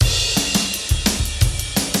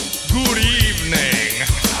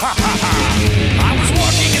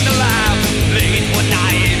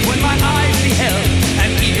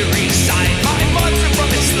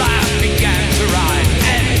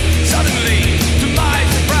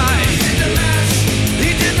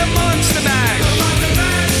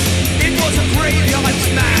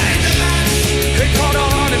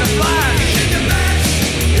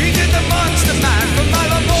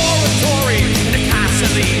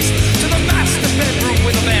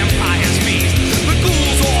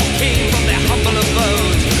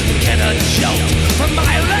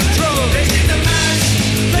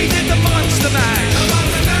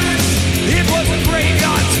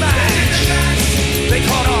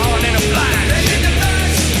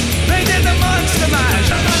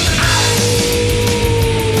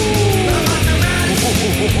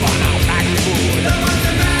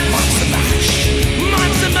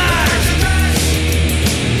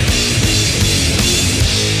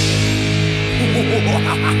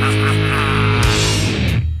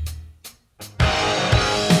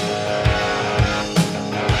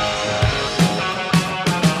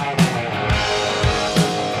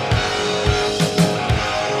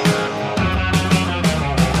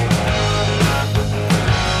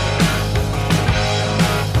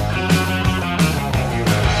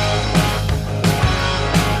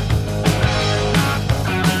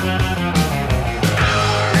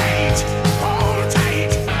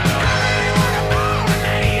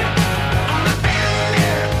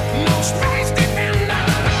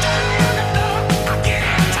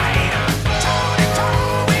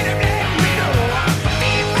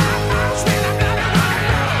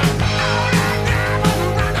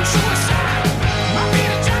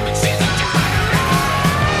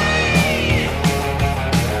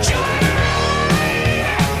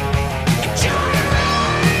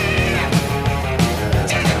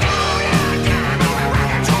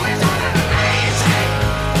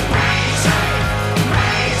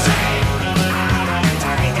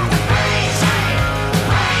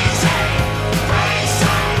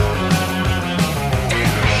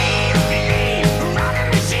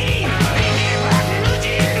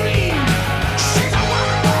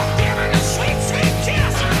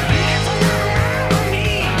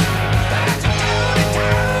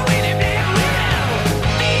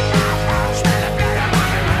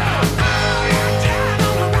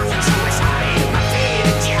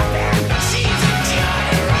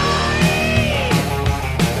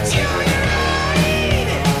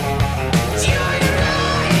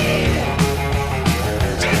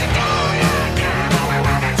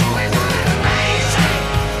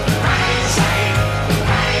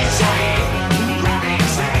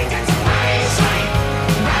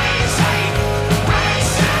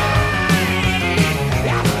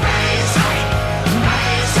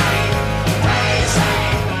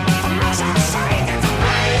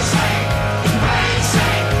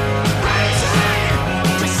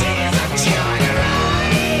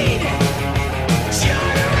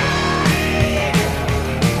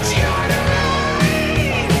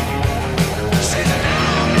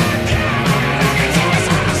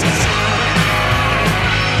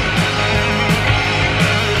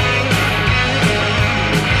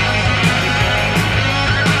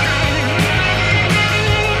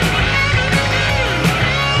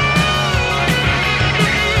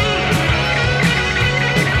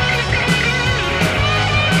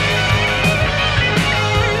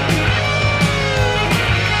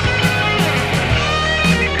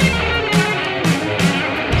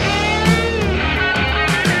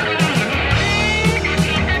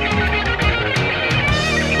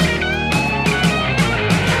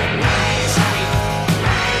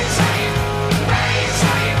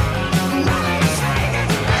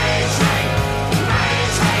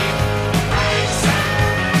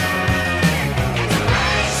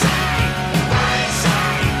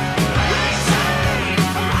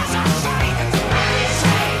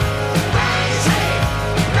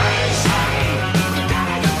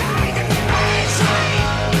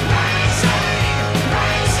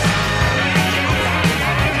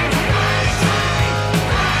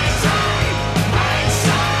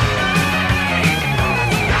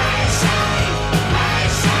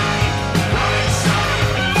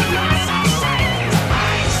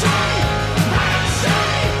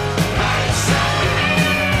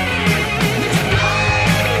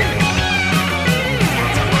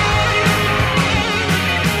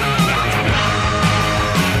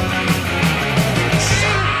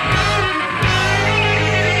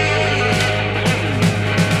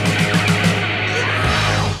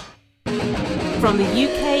from the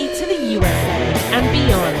UK to the USA and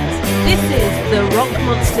beyond. This is The Rock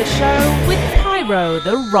Monster Show with Pyro,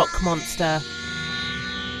 the Rock Monster.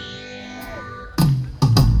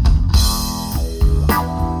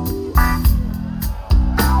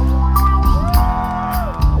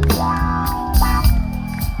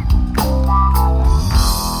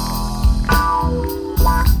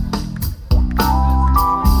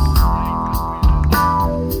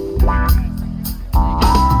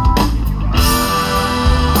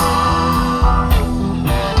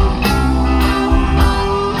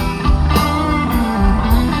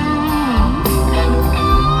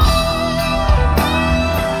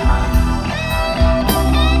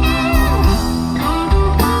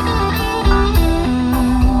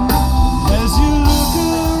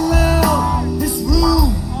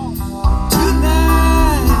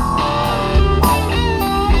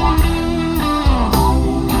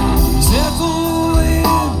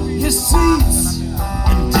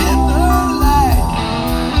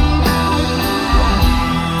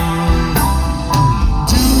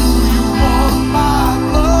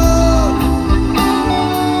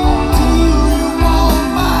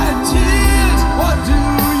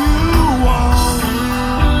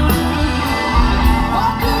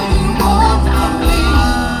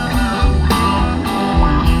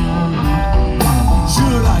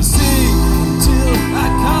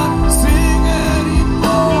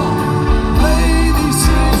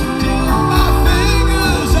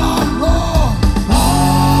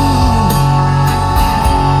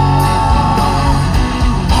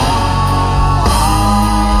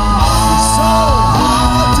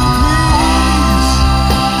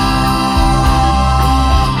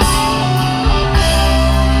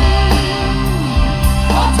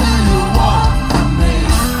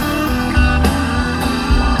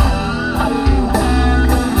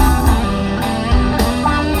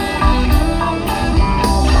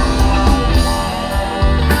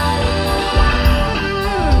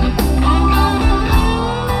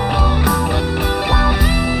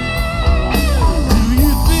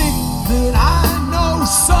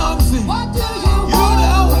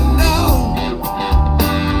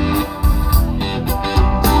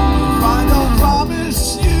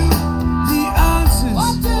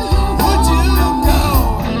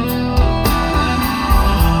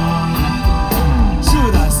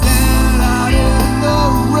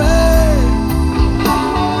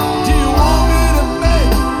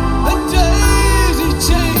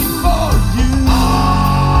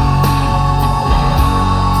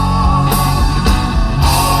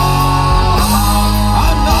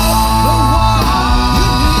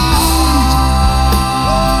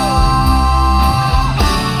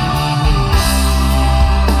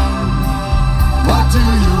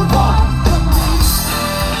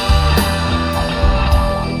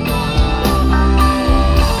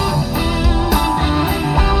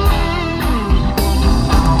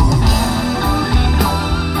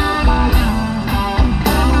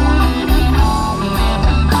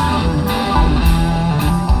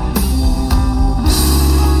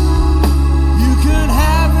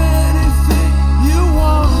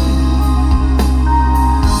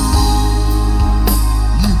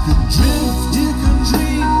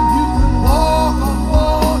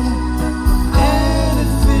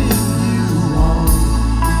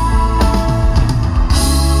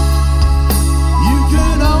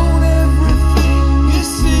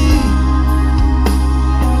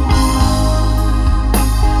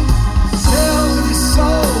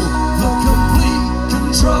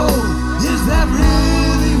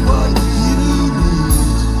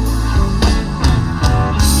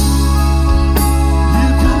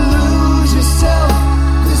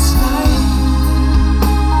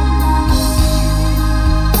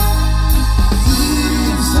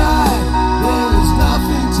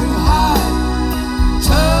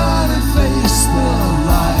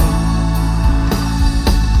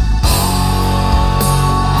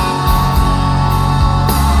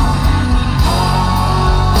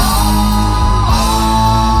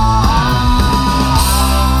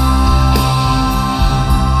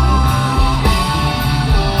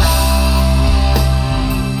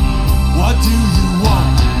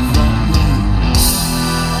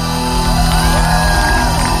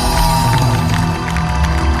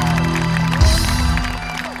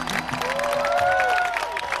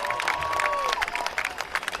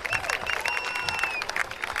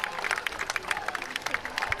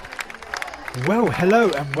 Well, hello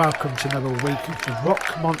and welcome to another week of the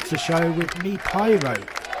Rock Monster Show with me, Pyro,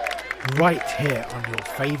 right here on your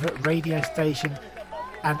favourite radio station.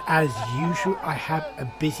 And as usual, I have a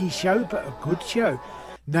busy show, but a good show.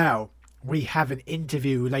 Now, we have an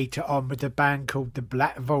interview later on with a band called the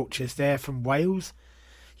Black Vultures. They're from Wales.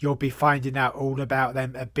 You'll be finding out all about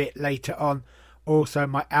them a bit later on. Also,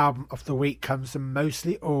 my album of the week comes from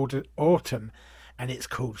Mostly Autumn, and it's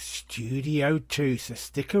called Studio 2, so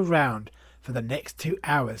stick around for the next 2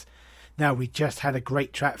 hours. Now, we just had a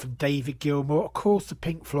great track from David Gilmour, of course, the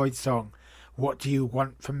Pink Floyd song, What Do You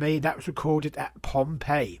Want From Me? That was recorded at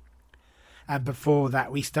Pompeii. And before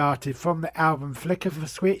that, we started from the album Flick of a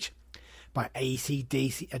Switch by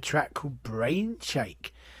AC/DC, a track called Brain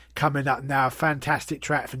Shake. Coming up now, a fantastic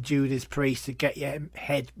track from Judas Priest to get your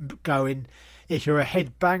head going if you're a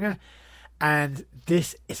headbanger. And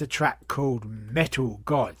this is a track called Metal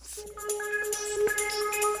Gods.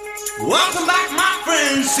 Welcome back, my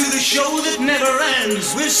friends, to the show that never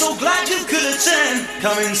ends. We're so glad you could attend.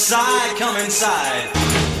 Come inside, come inside.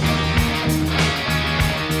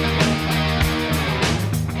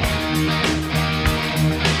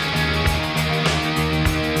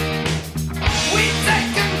 We've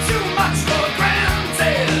taken too much for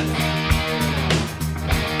granted,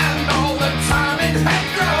 and all the time it had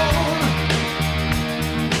grown.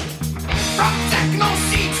 From techno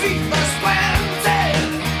seeds we first planted,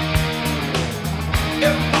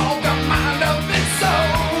 evolved a mind of its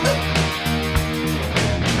own,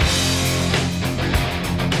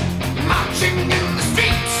 marching in the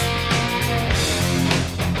streets,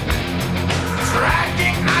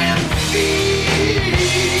 dragging iron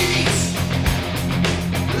feet,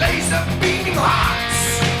 laser beating hearts,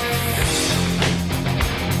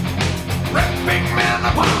 ripping men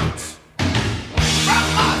apart.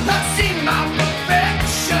 From the scene of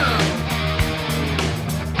perfection,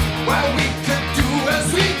 where we could do as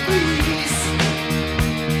we please.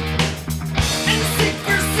 In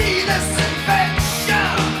secrecy, this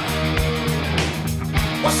infection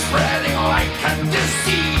was spreading like a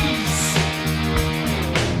disease,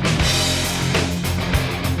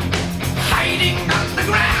 hiding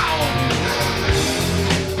underground,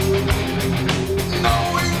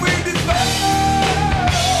 knowing we'd be found,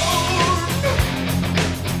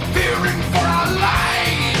 fearing for our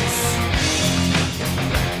lives.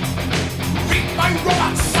 Read my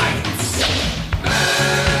robot sights.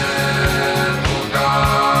 Metal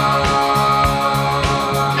God.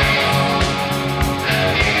 Metal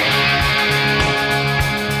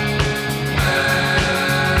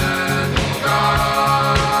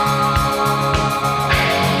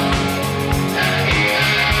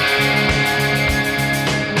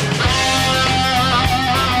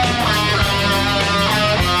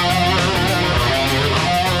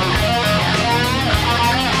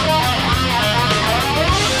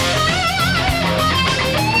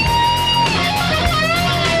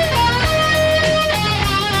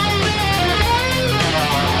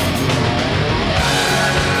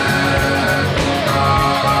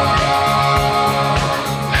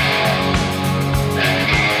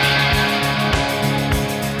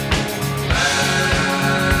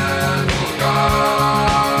God.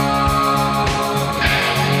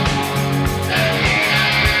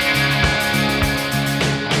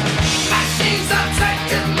 Machines are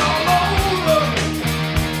taking all over,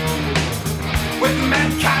 with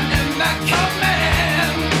mankind in their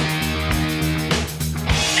command.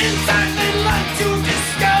 In time they learn to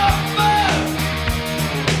discover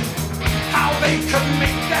how they could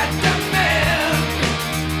make that demand.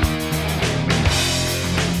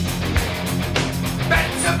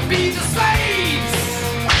 Better be the slaves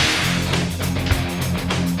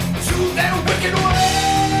to their wicked ways,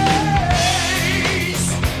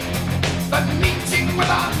 but meeting with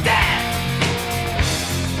our death,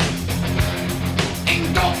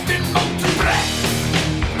 engulfed in molten breath.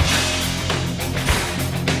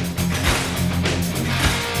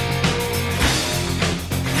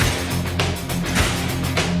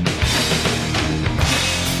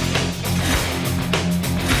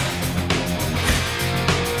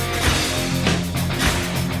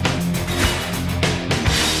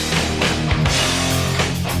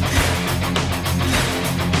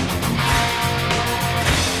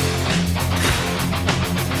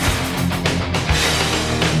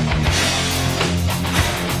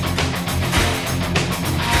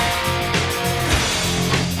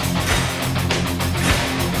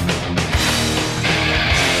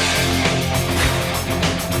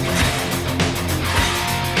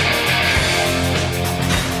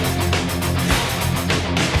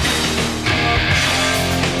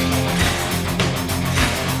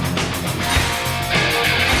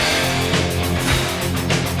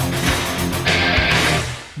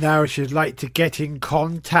 Now, if you'd like to get in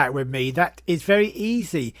contact with me, that is very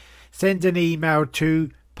easy. Send an email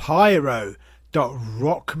to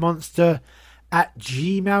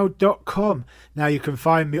pyro.rockmonster@gmail.com. Now, you can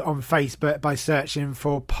find me on Facebook by searching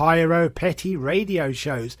for Pyro Petty Radio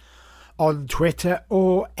Shows. On Twitter,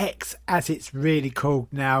 or X as it's really called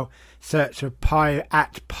now, search for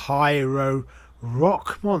Pyro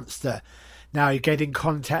Rock Monster. Now, you get in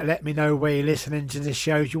contact, let me know where you're listening to the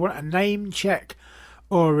shows. You want a name check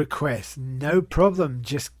or request, no problem,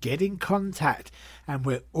 just get in contact and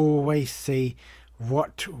we'll always see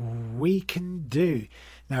what we can do.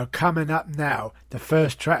 Now, coming up now, the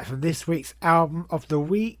first track from this week's album of the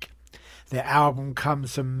week. The album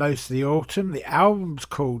comes from most of the autumn. The album's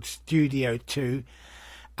called Studio 2,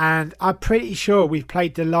 and I'm pretty sure we've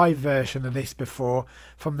played the live version of this before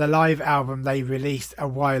from the live album they released a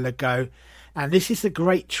while ago. And this is a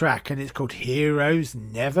great track, and it's called Heroes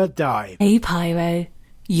Never Die. Hey Pyro,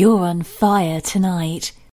 you're on fire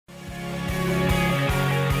tonight.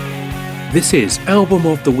 This is Album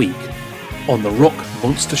of the Week on the Rock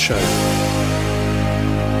Monster Show.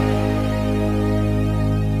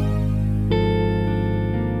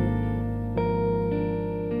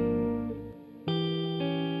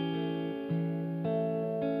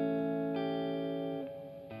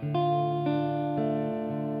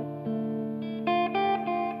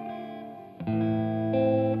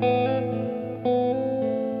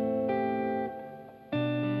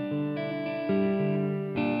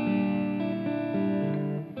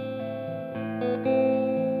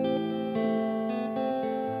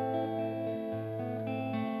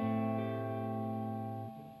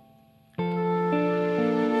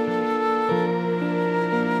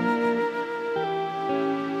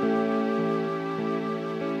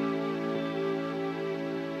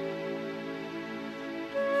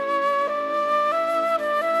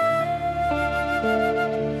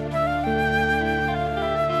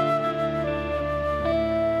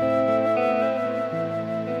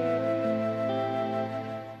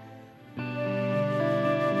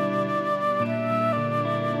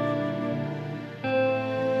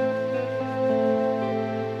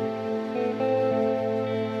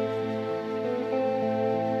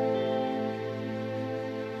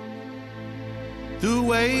 The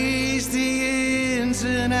ways, the ins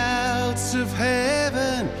and outs of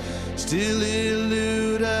heaven still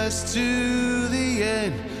elude us to the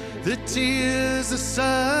end. The tears, the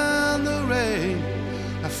sun, the rain,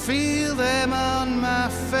 I feel them on my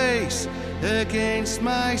face, against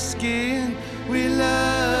my skin. We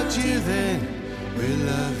loved you then, we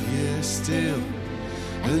love you still.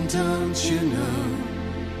 And don't you know,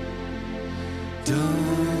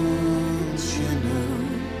 don't you know,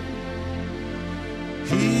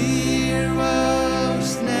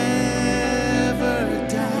 heroes never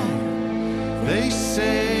die, they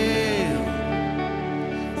sail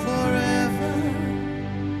forever.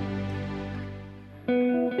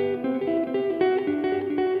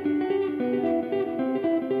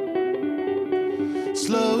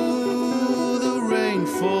 Slow the rain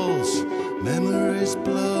falls, memories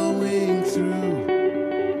blowing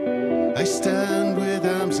through. I stand with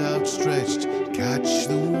arms outstretched, catch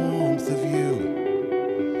the warmth of you.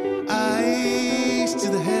 Eyes to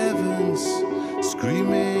the heavens,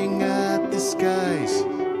 screaming at the skies,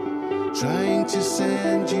 trying to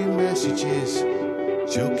send you messages,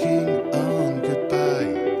 joking on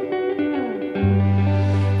goodbye.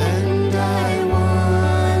 And I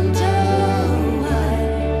wonder why.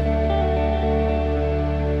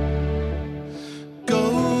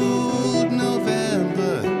 Gold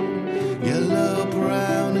November, yellow,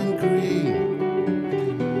 brown and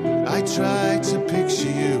green, I try to picture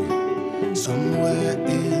you somewhere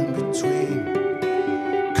in between.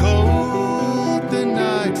 Cold, the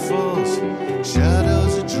night falls,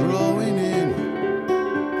 shadows are drawing in.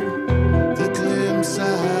 The glimpse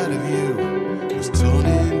I had of you was torn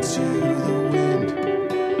into the wind.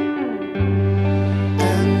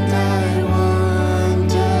 And I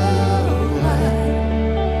wonder why.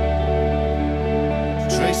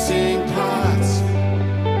 Tracing paths,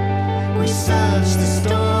 we search the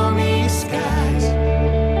stormy skies.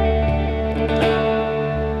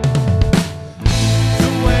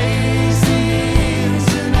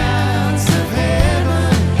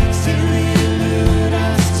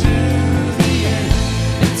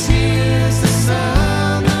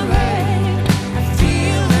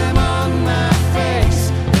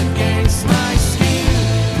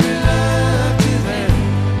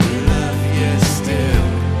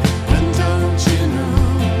 Don't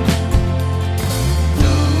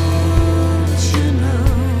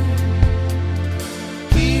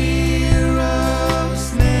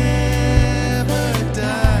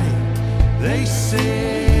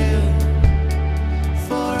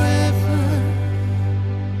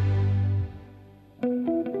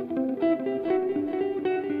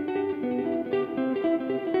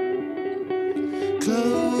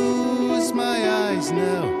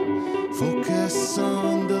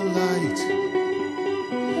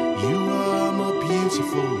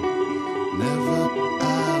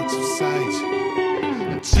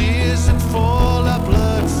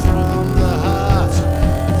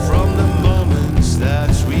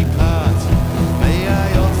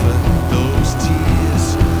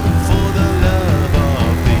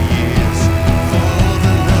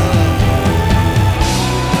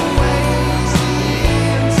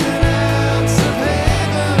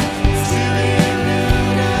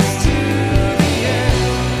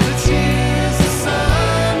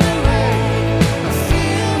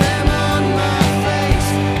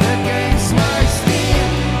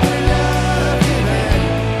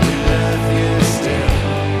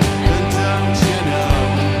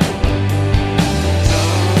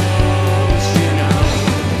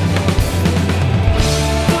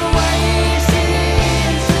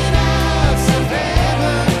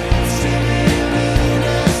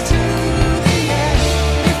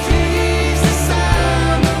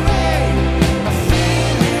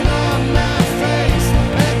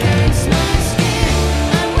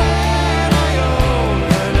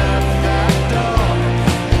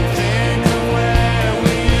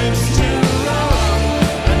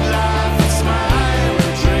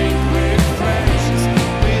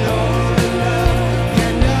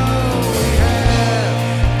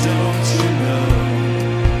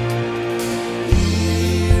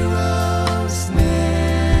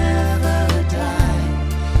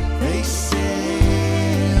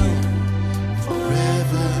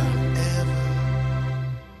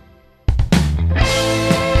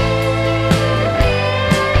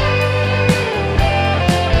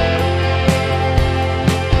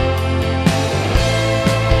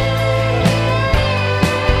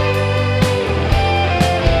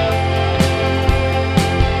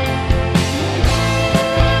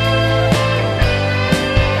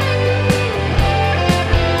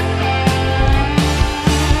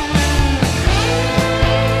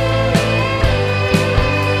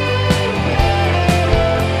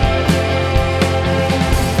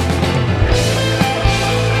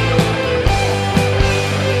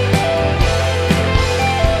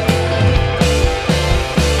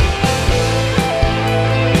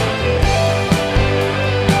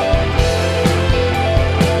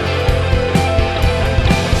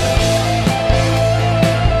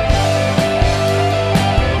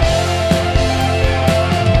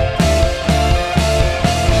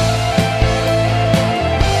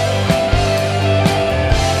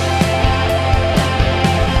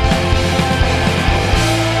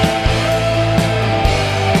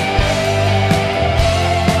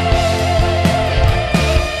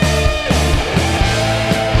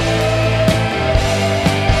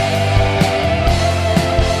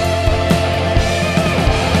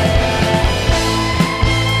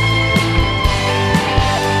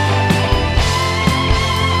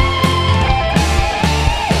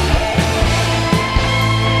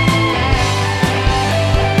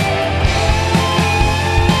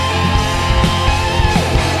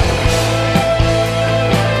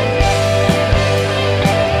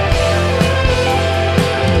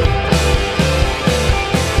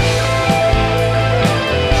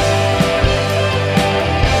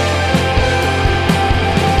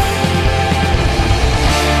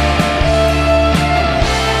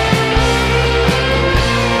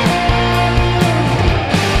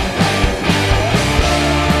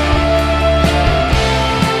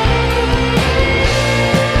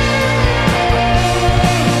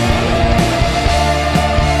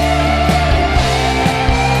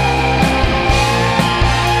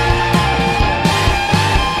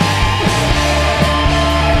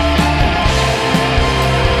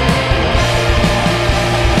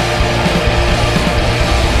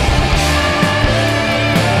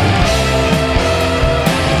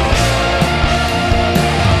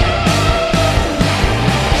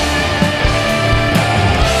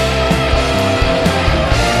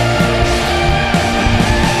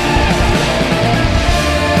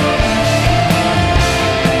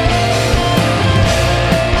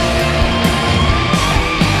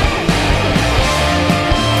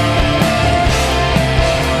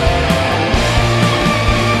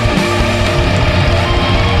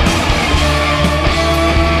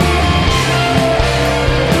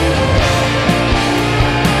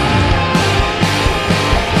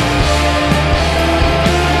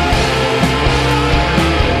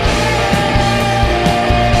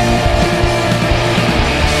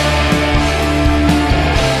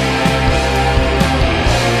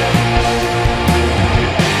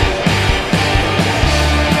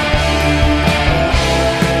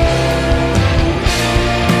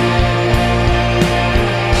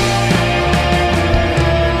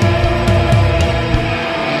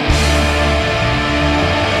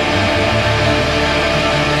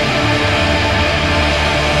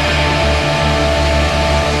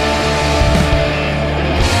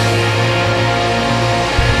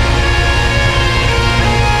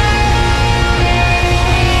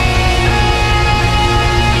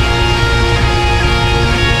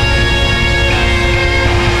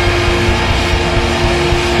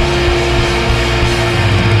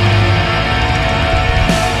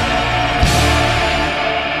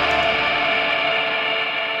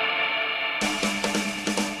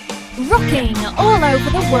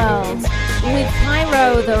over the world with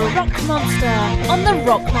Pyro the Rock Monster on the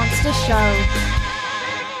Rock Monster Show.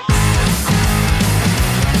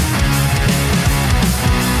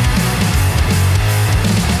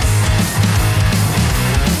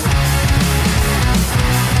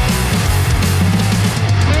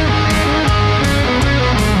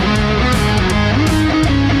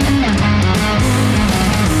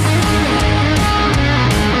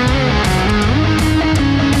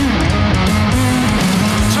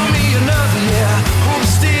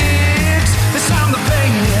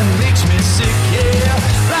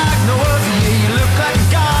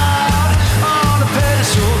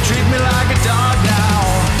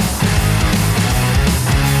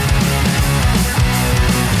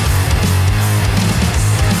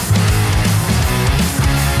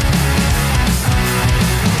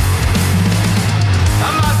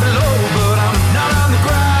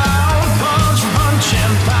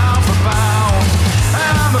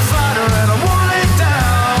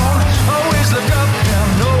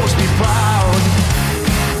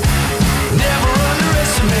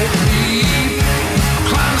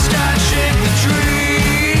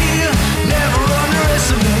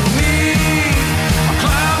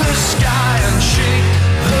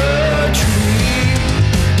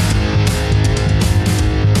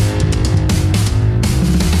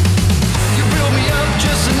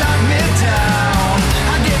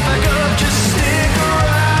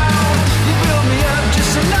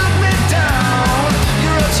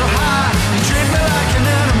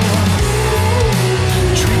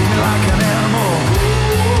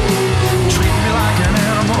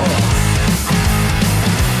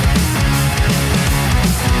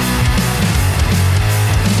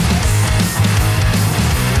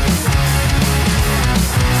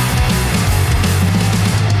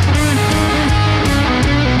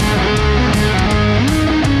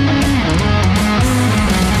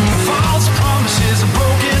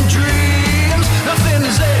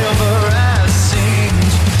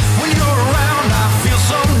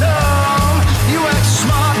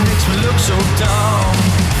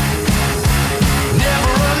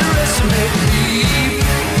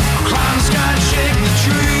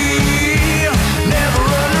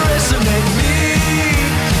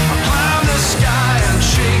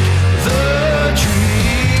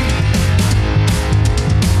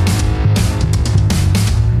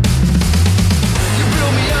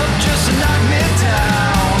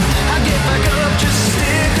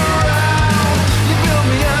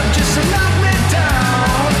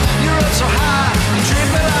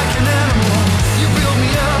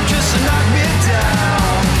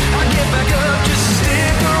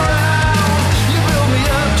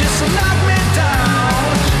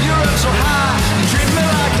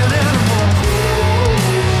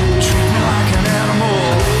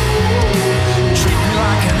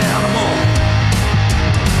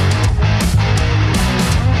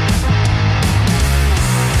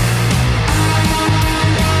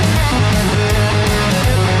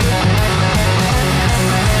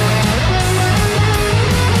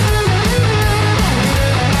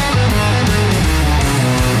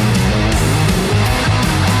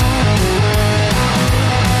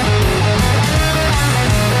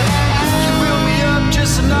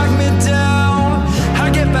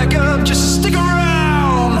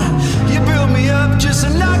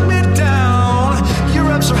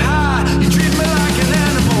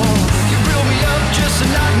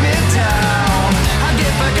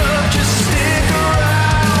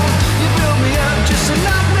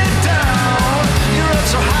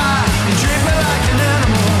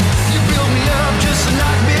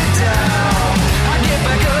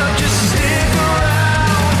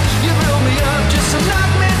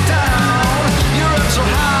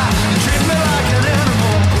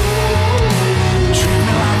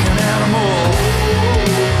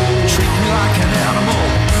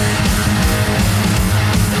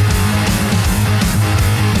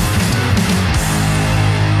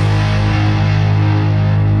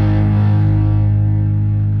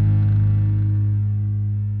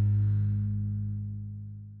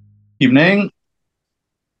 Evening.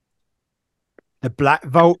 The Black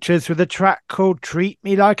Vultures with a track called Treat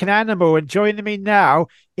Me Like an Animal. And joining me now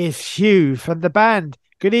is Hugh from the band.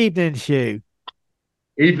 Good evening, Hugh.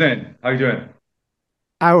 Evening. How you doing?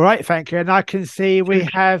 All right, thank you. And I can see we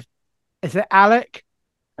have, is it Alec?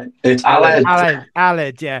 It's Alan.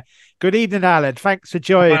 Aled, yeah. Good evening, Aled. Thanks for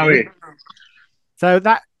joining. So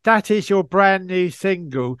that is your brand new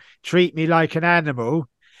single, Treat Me Like an Animal.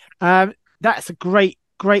 That's a great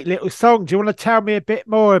little song. Do you want to tell me a bit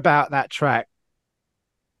more about that track?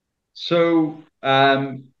 So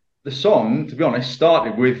the song, to be honest,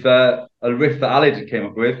 started with a riff that Aled had came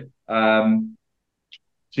up with.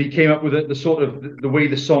 So he came up with the sort of the way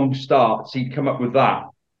the song starts. He'd come up with that,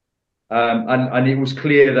 and it was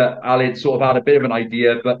clear that Aled sort of had a bit of an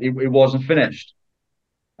idea, but it wasn't finished.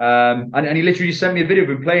 And he literally sent me a video of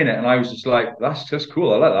him playing it, and I was just like, that's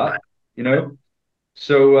cool. I like that, you know.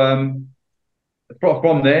 So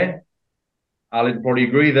from there, Aled would probably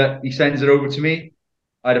agree that he sends it over to me.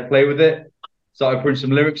 I had to play with it, started putting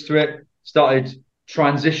some lyrics to it, started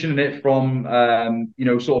transitioning it from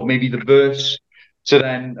sort of maybe the verse to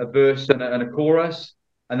then a verse and a chorus,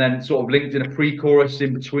 and then sort of linked in a pre-chorus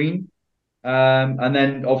in between. And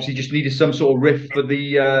then obviously just needed some sort of riff for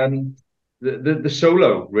the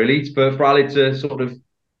solo, really, for Ali to sort of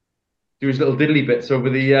do his little diddly bits over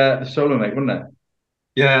the solo, mate, wouldn't it?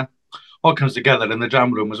 Yeah, all comes together in the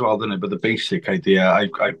jam room as well, doesn't it? But the basic idea, I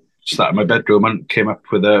sat in my bedroom and came up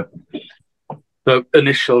with the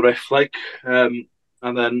initial riff, and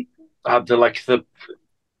then had the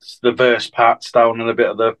verse parts down and a bit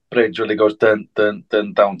of the bridge really goes dun down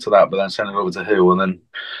to that, but then sent it over to Hugh and then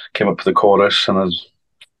came up with the chorus and I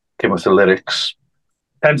came up with the lyrics.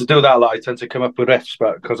 I tend to do that a lot. I tend to come up with riffs,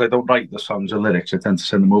 but because I don't write the songs and lyrics, I tend to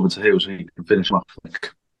send them over to Hugh so he can finish them off.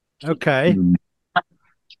 Okay.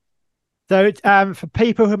 So, for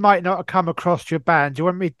people who might not have come across your band, do you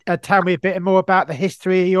want me to tell me a bit more about the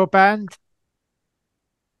history of your band?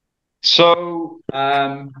 So,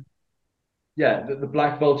 the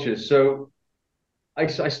Black Vultures. So, I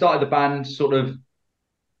started the band sort of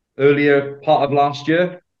earlier part of last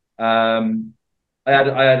year. I had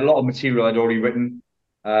a lot of material I'd already written,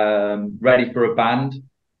 ready for a band.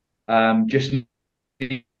 Just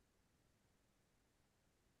needed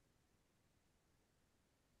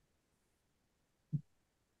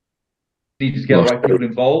to get the right people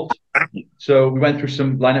involved. So we went through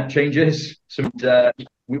some lineup changes.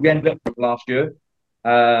 We ended up last year,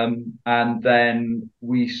 and then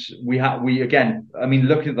we again. I mean,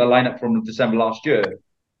 looking at the lineup from December last year,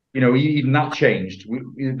 you know, even that changed.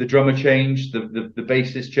 The drummer changed, the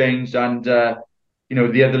bassist changed, and the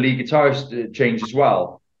other lead guitarist changed as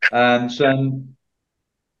well. So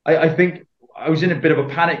I think I was in a bit of a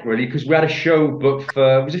panic really because we had a show booked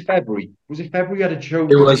for was it February? Was it February? We had a show.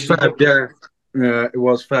 It was Feb, yeah, it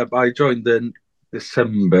was Feb. I joined in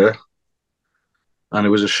December, and it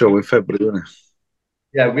was a show in February, wasn't it?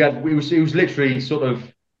 Yeah, it was literally sort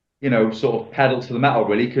of pedal to the metal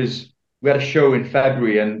really because we had a show in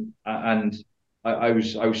February and I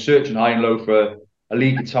was searching high and low for a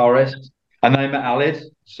lead guitarist and then I met Aled,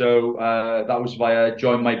 so that was via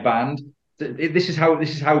Join My Band. This is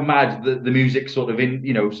how mad the music sort of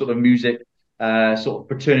music sort of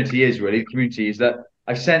fraternity is really. Community is that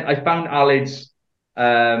I found Aled's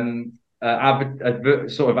advert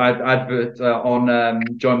on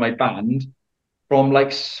Join My Band from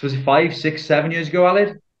was it 5, 6, 7 years ago,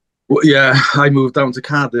 Aled? Well, yeah, I moved down to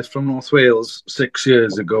Cardiff from North Wales 6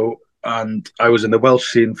 years ago, and I was in the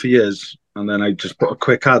Welsh scene for years, and then I just put a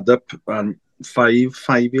quick ad up, and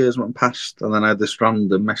five years went past, and then I had this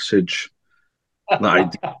random message that I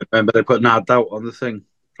remember I put an ad out on the thing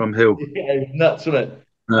from Hugh. Yeah, it was nuts, wasn't it?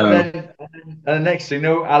 And the next thing,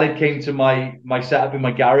 Aled came to my setup in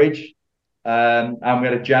my garage, and we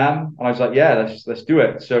had a jam, and I was like, yeah, let's do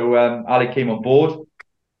it. So Aled came on board.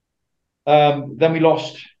 Then we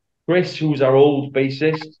lost Chris, who was our old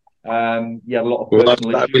bassist. He had a lot of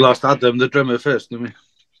personal issues. We lost Adam, the drummer, first, didn't we?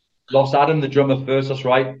 Lost Adam, the drummer, first, that's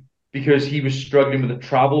right, because he was struggling with the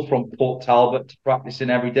travel from Port Talbot to practicing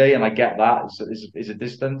every day, and I get that. It's a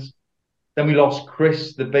distance. Then we lost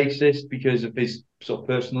Chris, the bassist, because of his sort of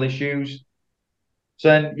personal issues. So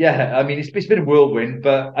then, yeah, I mean, it's been a whirlwind,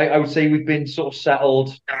 but I would say we've been sort of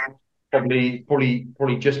settled probably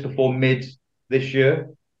just before mid this year.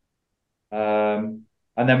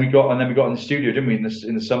 And then we got in the studio, didn't we?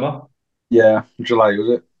 In the summer. Yeah, July was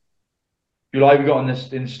it? July we got in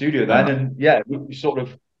the studio then, and yeah, we sort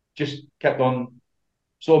of just kept on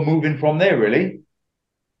sort of moving from there, really.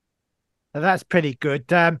 Now, that's pretty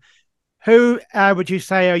good. Who would you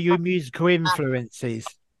say are your musical influences?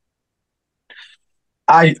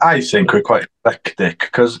 I think we're quite eclectic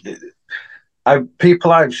because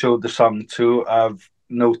people I've showed the song to have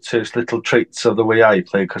noticed little traits of the way I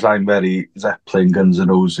play because I'm very Zeppelin, Guns N'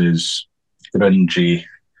 Roses, grungy,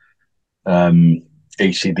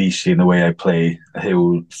 AC/DC in the way I play.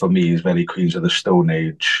 Who for me is very Queens of the Stone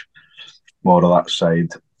Age, more of that side.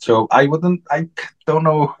 So I don't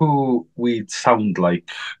know who we'd sound like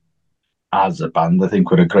as a band. I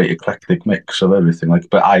think we're a great eclectic mix of everything.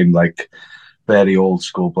 But I'm very old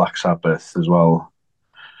school Black Sabbath as well.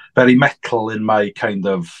 Very metal in my kind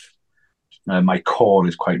of My core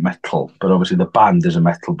is quite metal, but obviously the band is a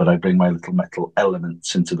metal, but I bring my little metal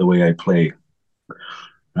elements into the way I play.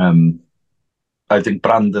 Um, I think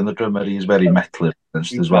Brandon, the drummer, he is very metal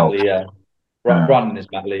influenced He's as well. metally, yeah. Brandon is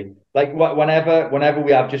metally. Like whenever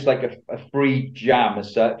we have just like a free jam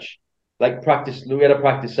as such, like practice. We had a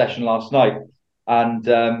practice session last night, and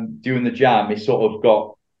doing the jam, it sort of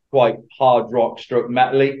got quite hard rock stroke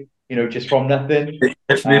metally. Just from nothing.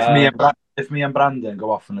 Um, If me and Brandon go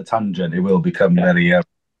off on a tangent, it will become yeah.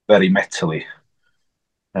 very metally.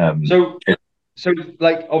 So It, so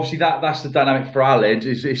like obviously that's the dynamic for Aled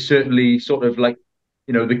is certainly sort of like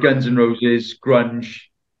the Guns N' Roses grunge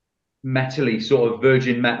metally sort of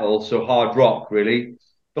virgin metal, so hard rock really.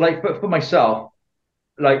 But like for myself,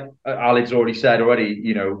 like Aled's already said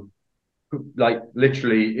already, like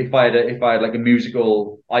literally if I had like a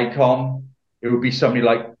musical icon, it would be somebody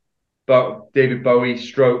like David Bowie,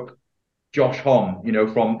 stroke Josh Homme,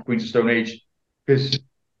 from Queens of Stone Age, because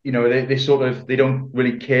they sort of they don't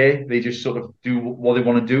really care. They just sort of do what they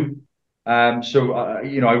want to do. So I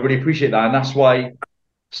really appreciate that, and that's why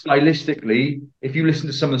stylistically, if you listen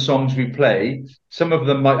to some of the songs we play, some of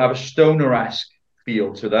them might have a stoner-esque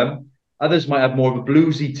feel to them. Others might have more of a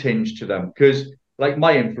bluesy tinge to them. Because like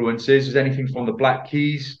my influences is anything from the Black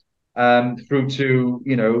Keys through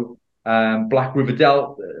to Black River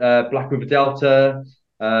Delta.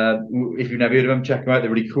 If you've never heard of them, check them out.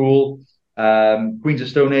 They're really cool. Queens of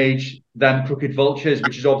Stone Age, then Crooked Vultures,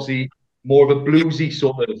 which is obviously more of a bluesy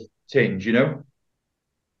sort of tinge.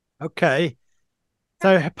 Okay.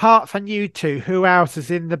 So apart from you two, who else is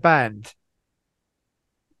in the band?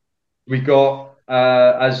 We got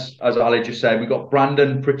as Ali just said, we got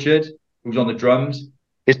Brandon Pritchard, who's on the drums.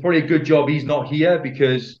 It's probably a good job he's not here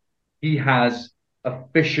because he has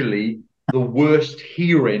officially the worst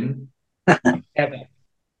hearing ever.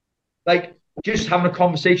 Like just having a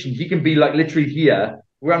conversation, he can be like literally here.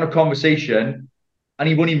 We're having a conversation, and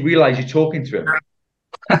he won't even realize you're talking to him.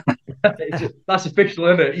 That's official,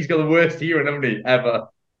 isn't it? He's got the worst hearing, haven't he, ever?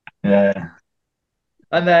 yeah.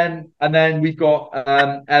 And then we've got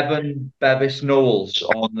Evan Bevis Knowles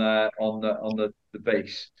on the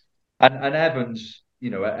bass, and Evans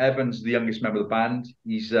the youngest member of the band.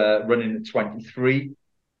 He's running at 23,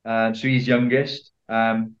 so he's youngest.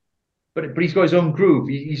 But he's got his own groove.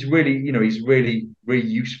 He's really really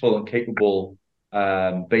useful and capable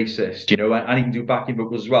bassist. And he can do backing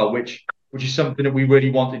vocals as well, which is something that we really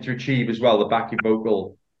wanted to achieve as well. The backing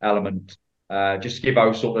vocal element, just to give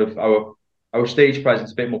our stage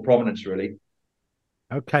presence a bit more prominence, really.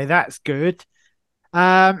 Okay, that's good.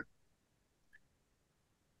 I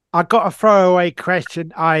got a throwaway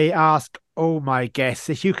question I ask all my guests.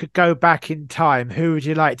 If you could go back in time, who would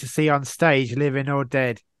you like to see on stage, living or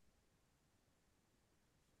dead?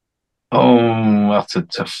 Oh, that's a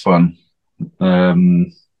tough one.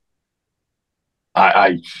 Um,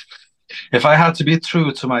 I if I had to be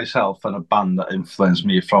true to myself and a band that influenced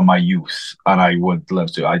me from my youth, and I would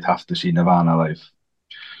love to, I'd have to see Nirvana live.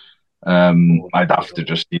 I'd have to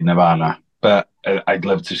just see Nirvana, but I'd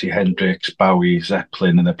love to see Hendrix, Bowie,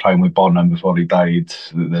 Zeppelin in the prime with Bonham before he died.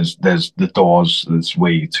 There's the Doors. There's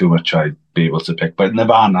way too much I'd be able to pick, but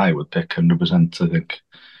Nirvana I would pick 100%. I think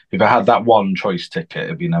if I had that one choice ticket,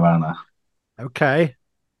 it'd be Nirvana. Okay.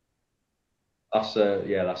 That's a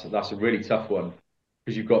really tough one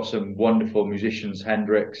because you've got some wonderful musicians,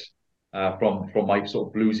 Hendrix, from my sort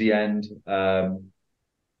of bluesy end. Then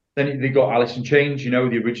they got Alice in Chains, the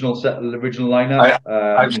original lineup.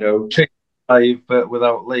 I've checked live, but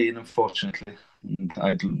without Lane, unfortunately.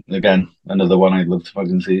 I'd again another one I'd love to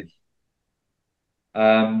fucking see.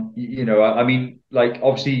 I mean, like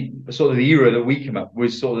obviously, sort of the era that we came up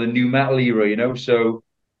was sort of the new metal era. So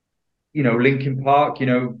Linkin Park,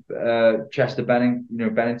 Chester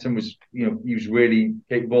Bennington was, he was really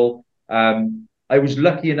capable. I was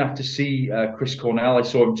lucky enough to see Chris Cornell. I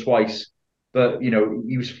saw him twice, but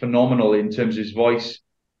he was phenomenal in terms of his voice.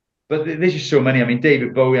 But there's just so many. I mean,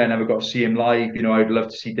 David Bowie, I never got to see him live. I'd love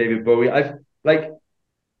to see David Bowie. I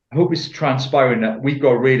hope it's transpiring that we've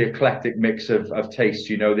got a really eclectic mix of tastes.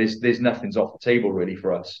 There's nothing's off the table really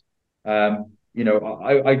for us. I'd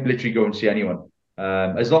literally go and see anyone.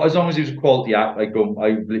 As long as it was a quality act, I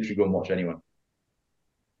literally go and watch anyone.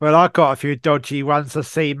 Well, I got a few dodgy ones to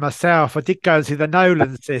see myself. I did go and see the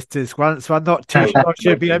Nolan sisters once, so I'm not too sure I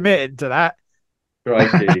should be admitting to that.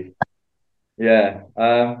 Crikey. Yeah.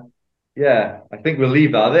 I think we'll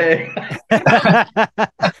leave that there.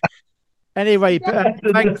 Anyway,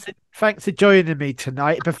 thanks for joining me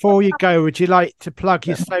tonight. Before you go, would you like to plug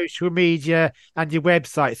your social media and your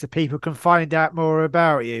website so people can find out more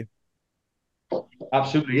about you?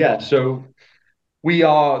 Absolutely, yeah. So we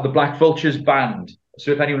are the Black Vultures Band.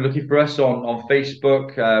 So if anyone looking for us on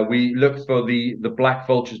Facebook, we look for the Black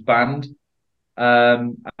Vultures Band.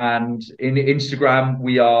 And in Instagram,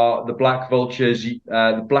 we are the Black Vultures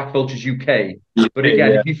UK. But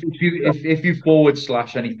again, if you forward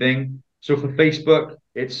slash anything, so for Facebook,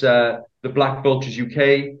 it's the Black Vultures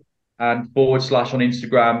UK, and forward slash on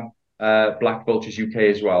Instagram, Black Vultures UK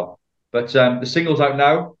as well. But the single's out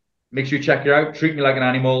now. Make sure you check it out. Treat Me Like an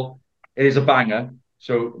Animal. It is a banger.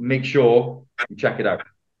 So make sure you check it out.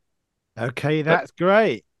 Okay, that's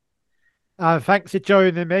great. Thanks for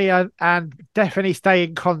joining me, and definitely stay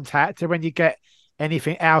in contact. And when you get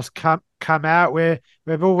anything else come out,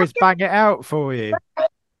 we've always bang it out for you.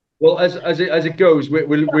 Well, as it goes,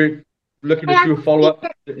 we're looking to do a follow-up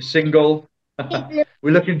single.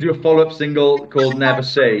 We're looking to do a follow-up single called Never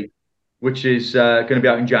Say, which is going to be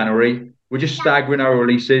out in January. We're just staggering our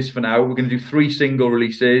releases for now. We're going to do 3 single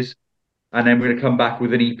releases, and then we're going to come back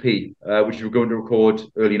with an EP, which we're going to record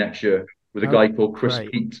early next year with a guy called Chris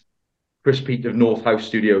Pete of North House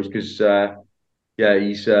Studios, because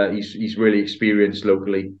he's really experienced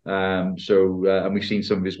locally. And we've seen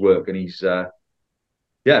some of his work, and we're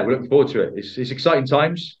looking forward to it. It's exciting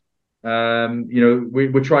times.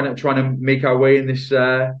 We're trying to make our way in this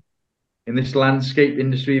landscape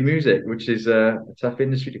industry of music, which is a tough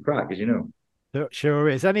industry to crack, as you know. Sure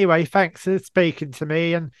is. Anyway, thanks for speaking to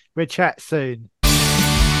me, and we'll chat soon.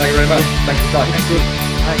 Thank you very much. Thanks for your time.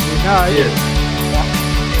 Thank you. No. Cheers.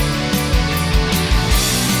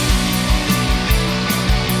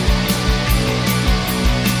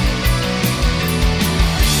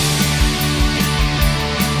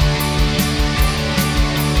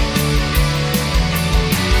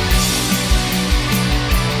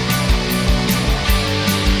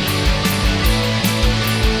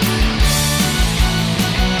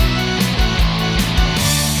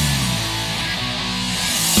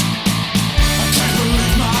 I can't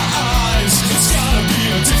believe my eyes.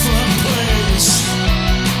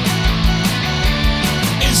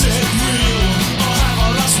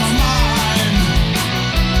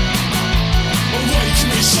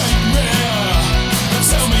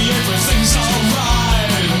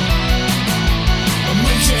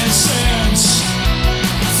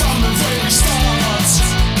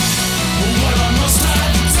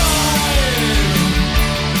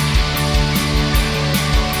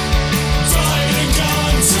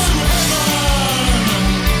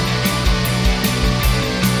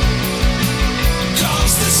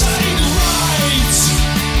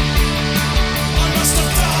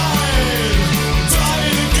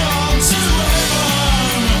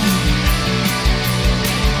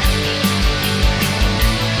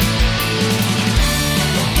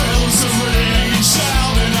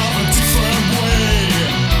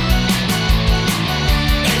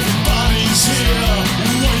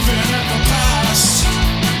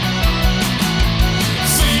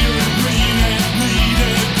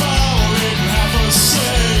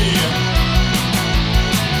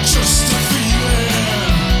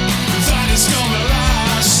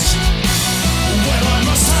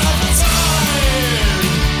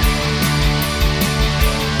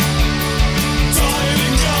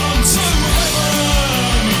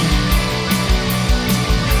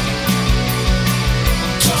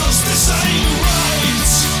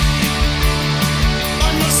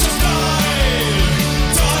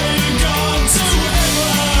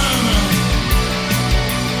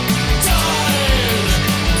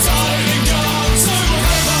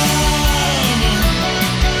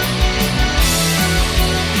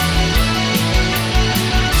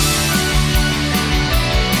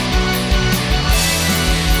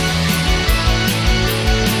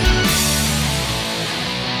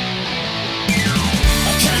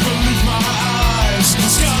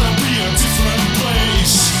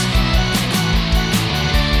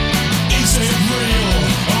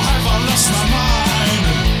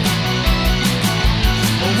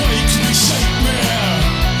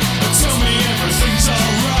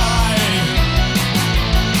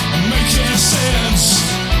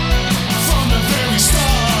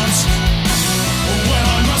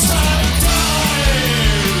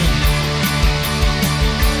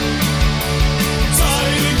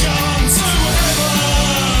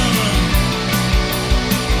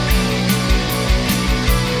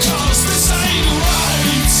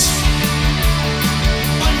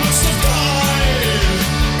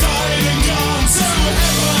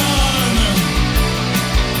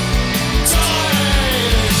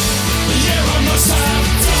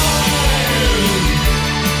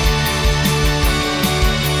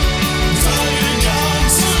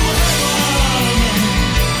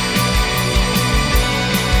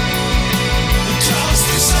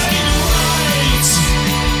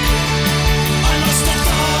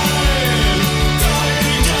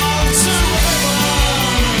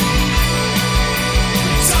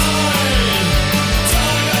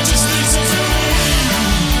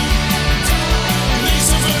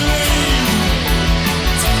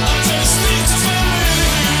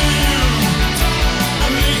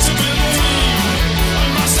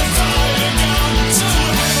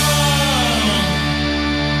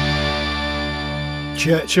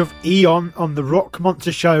 Church of Eon on the Rock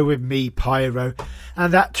Monster Show with me, Pyro,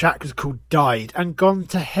 and that track was called Died and Gone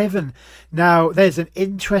to Heaven. Now, there's an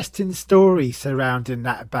interesting story surrounding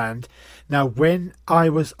that band. Now, when I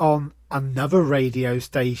was on another radio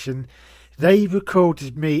station, they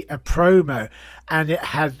recorded me a promo and it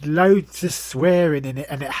had loads of swearing in it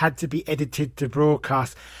and it had to be edited to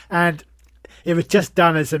broadcast, and it was just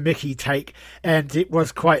done as a Mickey take, and it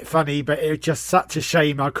was quite funny, but it was just such a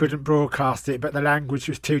shame I couldn't broadcast it, but the language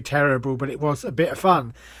was too terrible, but it was a bit of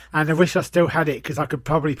fun, and I wish I still had it, because I could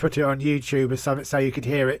probably put it on YouTube or something so you could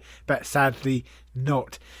hear it, but sadly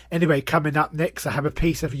not. Anyway, coming up next, I have a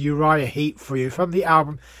piece of Uriah Heep for you from the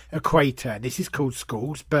album Equator, and this is called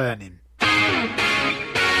Schools Burning.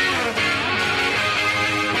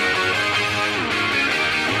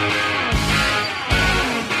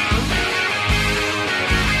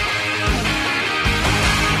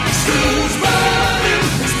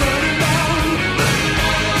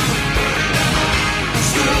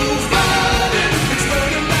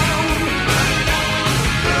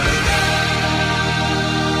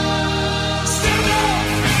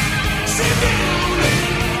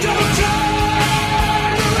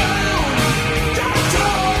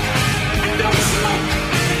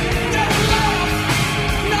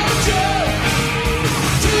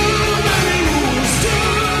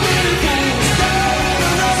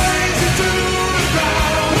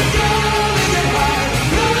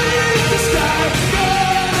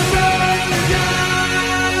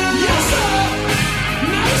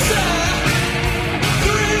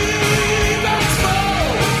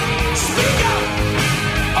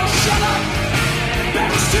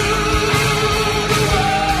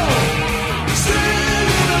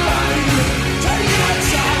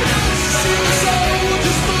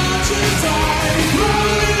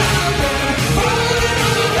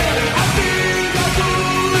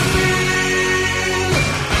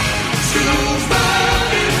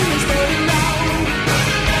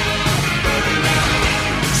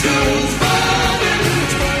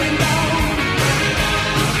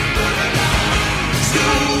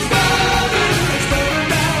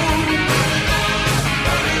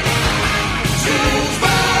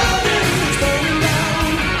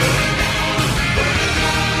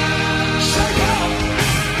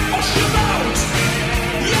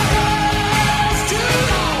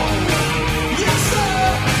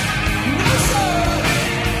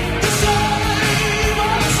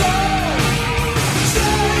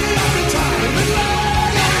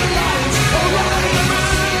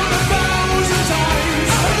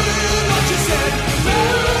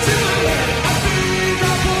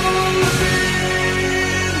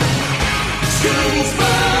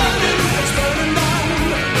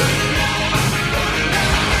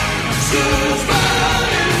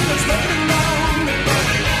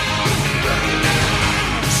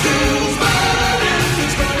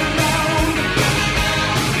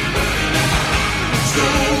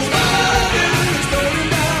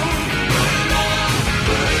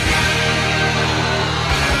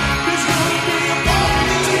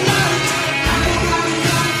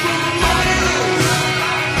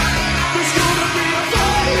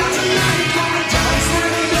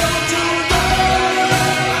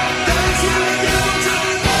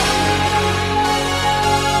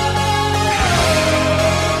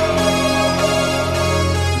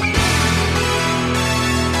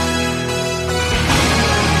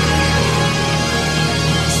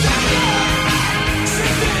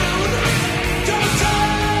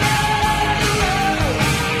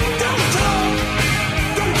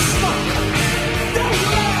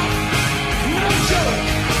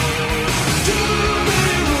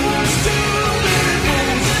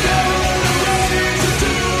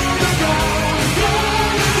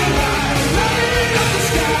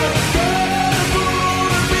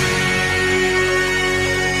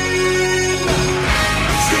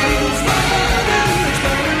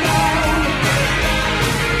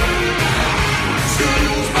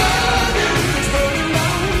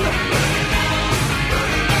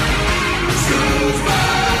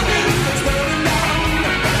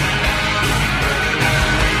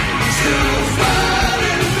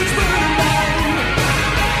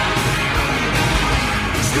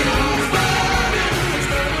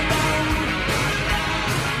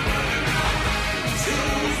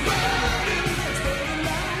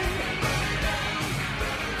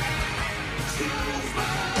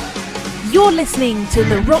 You're listening to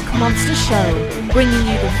The Rock Monster Show, bringing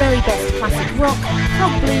you the very best classic rock,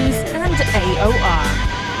 prog blues and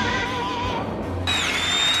AOR.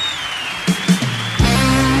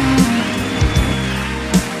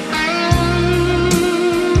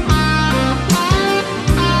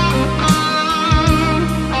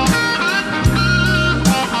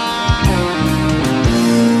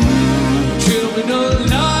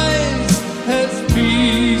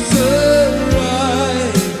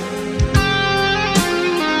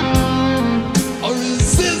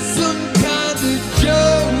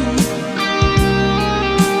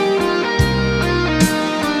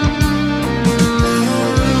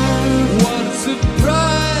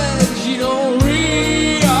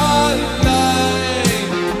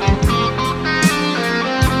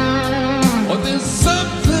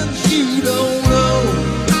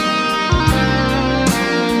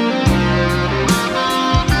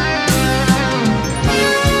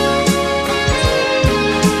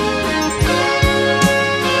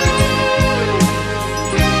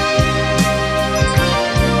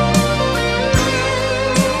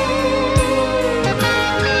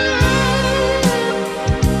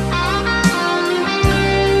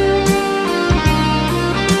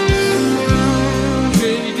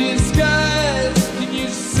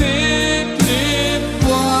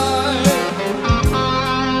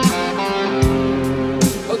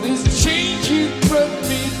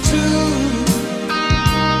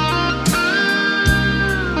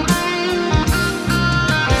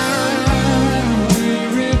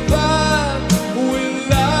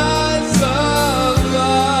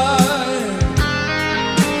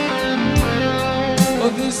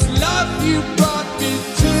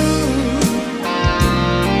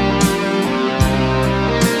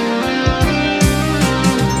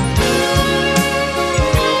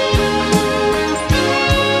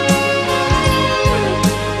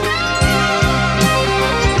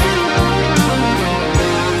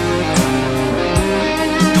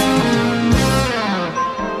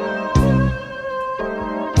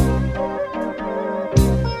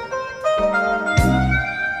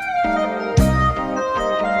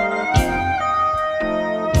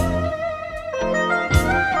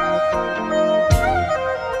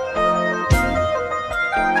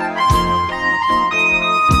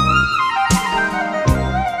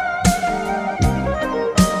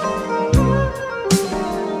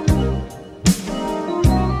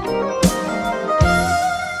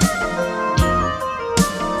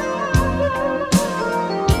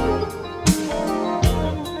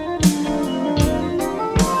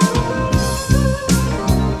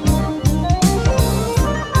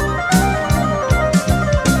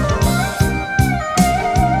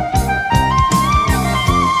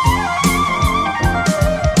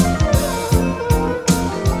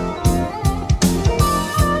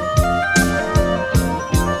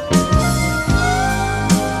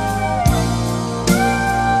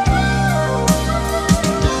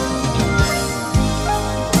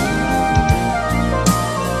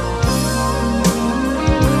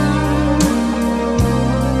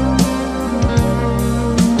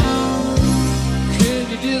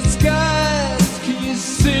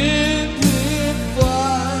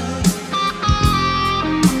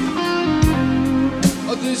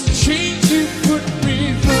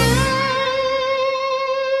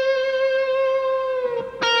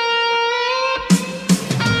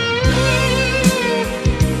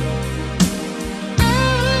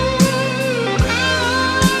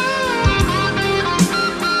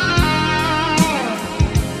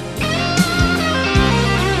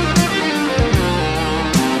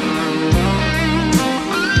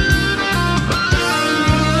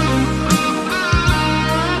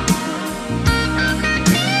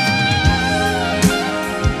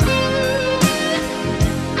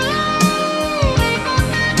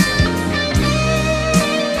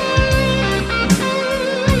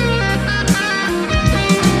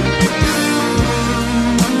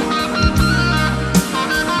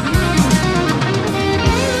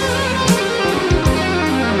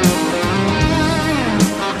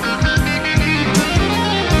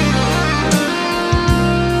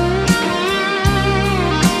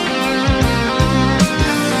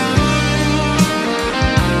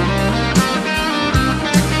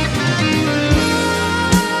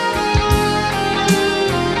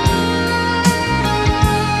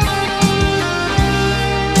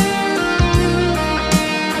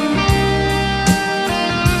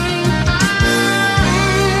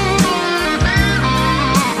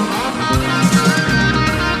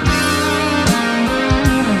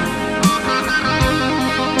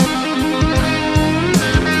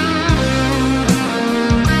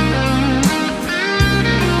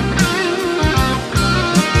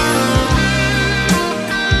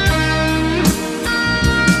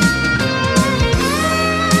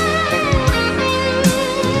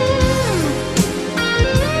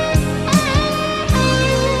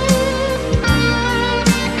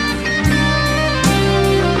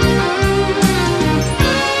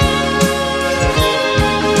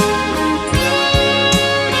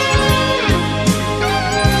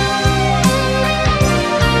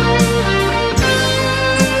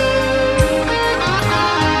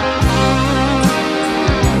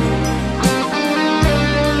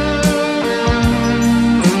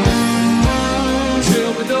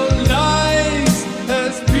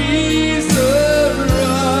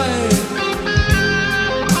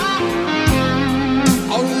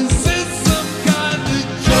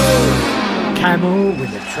 Primal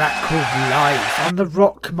with a track called Live on the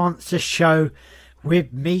Rock Monster Show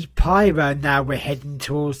with me, Pyro. Now we're heading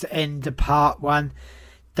towards the end of part one.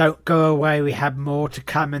 Don't go away, we have more to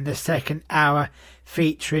come in the second hour,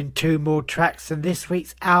 featuring 2 more tracks and this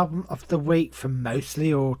week's album of the week from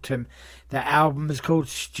Mostly Autumn. The album is called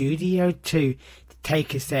Studio 2. To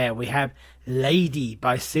take us there, we have Lady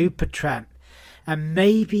by Supertramp, and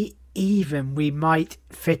maybe even we might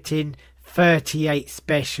fit in 38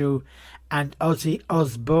 Special and Ozzy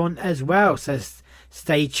Osbourne as well. So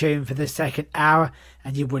stay tuned for the second hour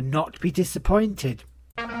and you will not be disappointed.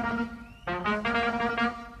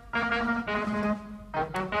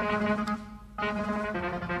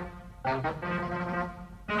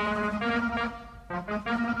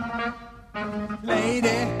 Lady,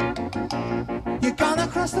 you're gonna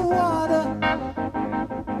cross the water.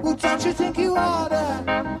 Well, don't you think you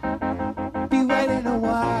oughta be waiting a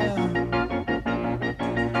while?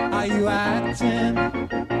 Are you acting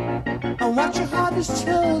on what your heart has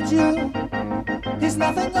told you? Is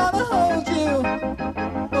nothing gonna hold you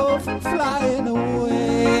from flying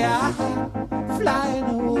away, flying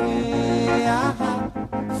away,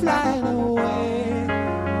 flying away.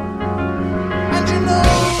 And you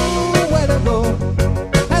know where to go,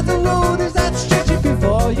 and the road is that stretching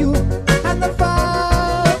before you, and the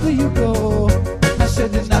farther you go. I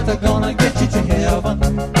said it's not gonna get you to heaven.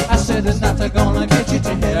 I said it's not gonna get you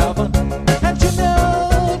to heaven. And you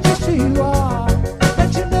know just who you are,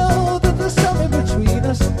 and you know that there's something between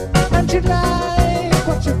us, and you like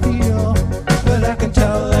what you feel. But I can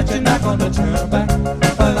tell that you're not gonna turn back.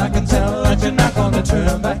 But I can tell that you're not gonna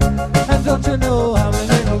turn back. And don't you know I'm a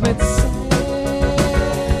little bit sad?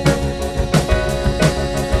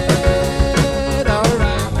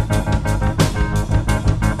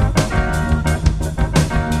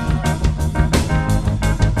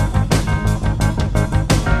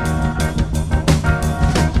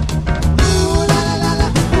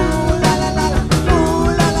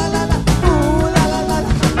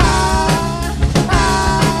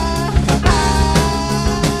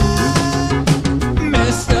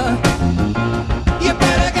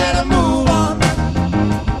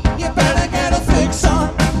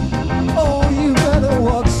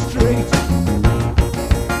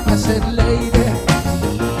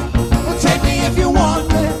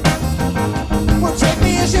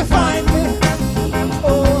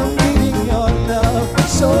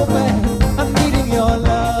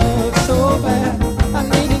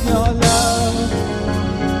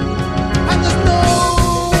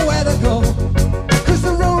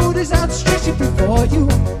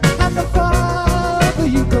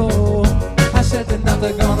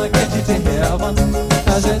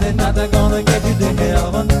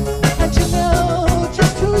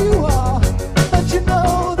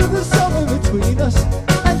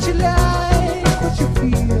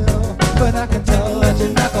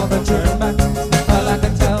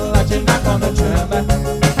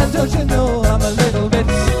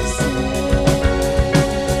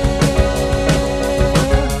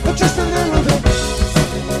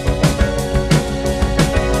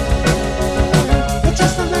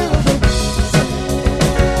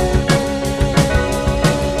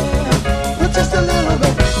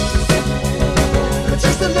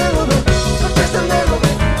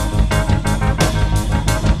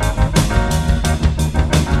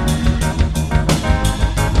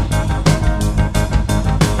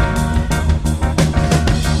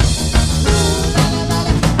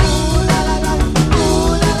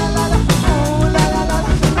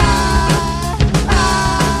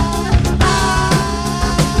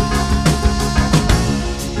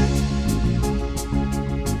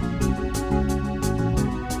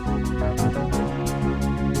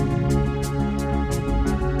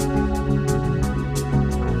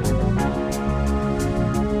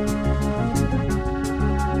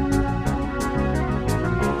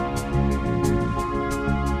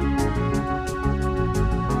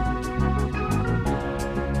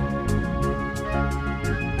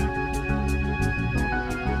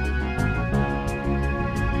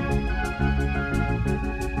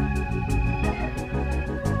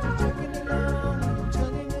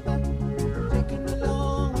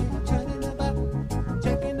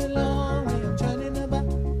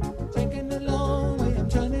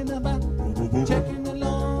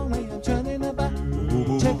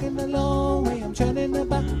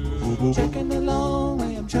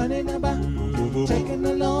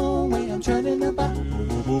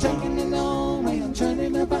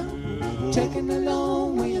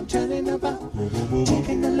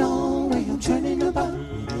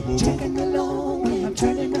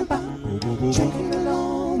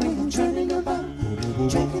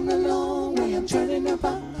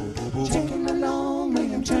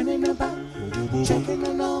 taking a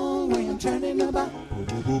long way, I'm turning about,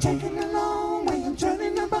 taking a long way, I'm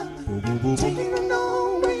turning about, taking a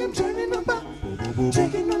long way, I'm turning about,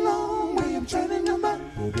 taking a long way, I'm turning about,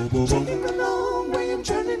 taking a long way, I'm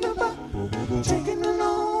turning about, taking a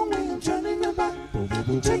long way, I'm turning about,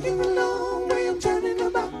 taking a long way, I'm turning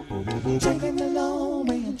about, taking a long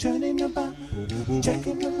way, I'm turning about,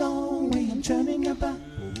 taking a long way, I'm turning about,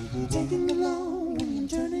 taking a long way, I'm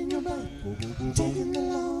turning about, taking a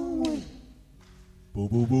long way. Boom,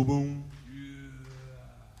 boom, boom, boom.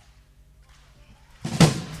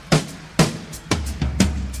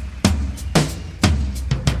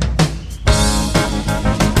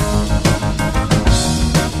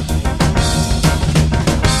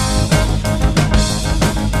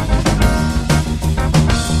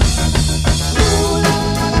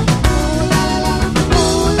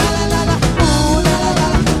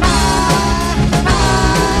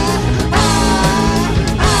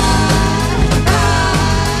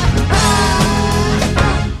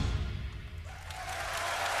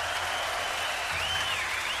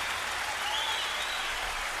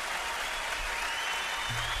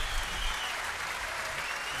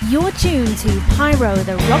 You're tuned to Pyro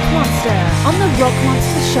the Rock Monster on the Rock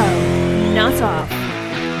Monster Show. Not off.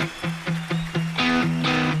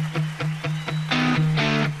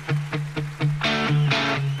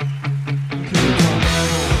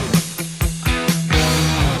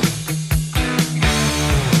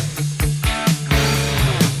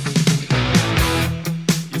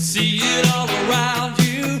 You see it all around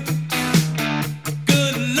you.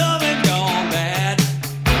 Good loving gone bad.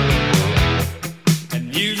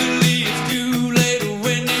 And usually it's too late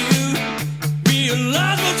when you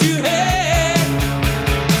realize what you had.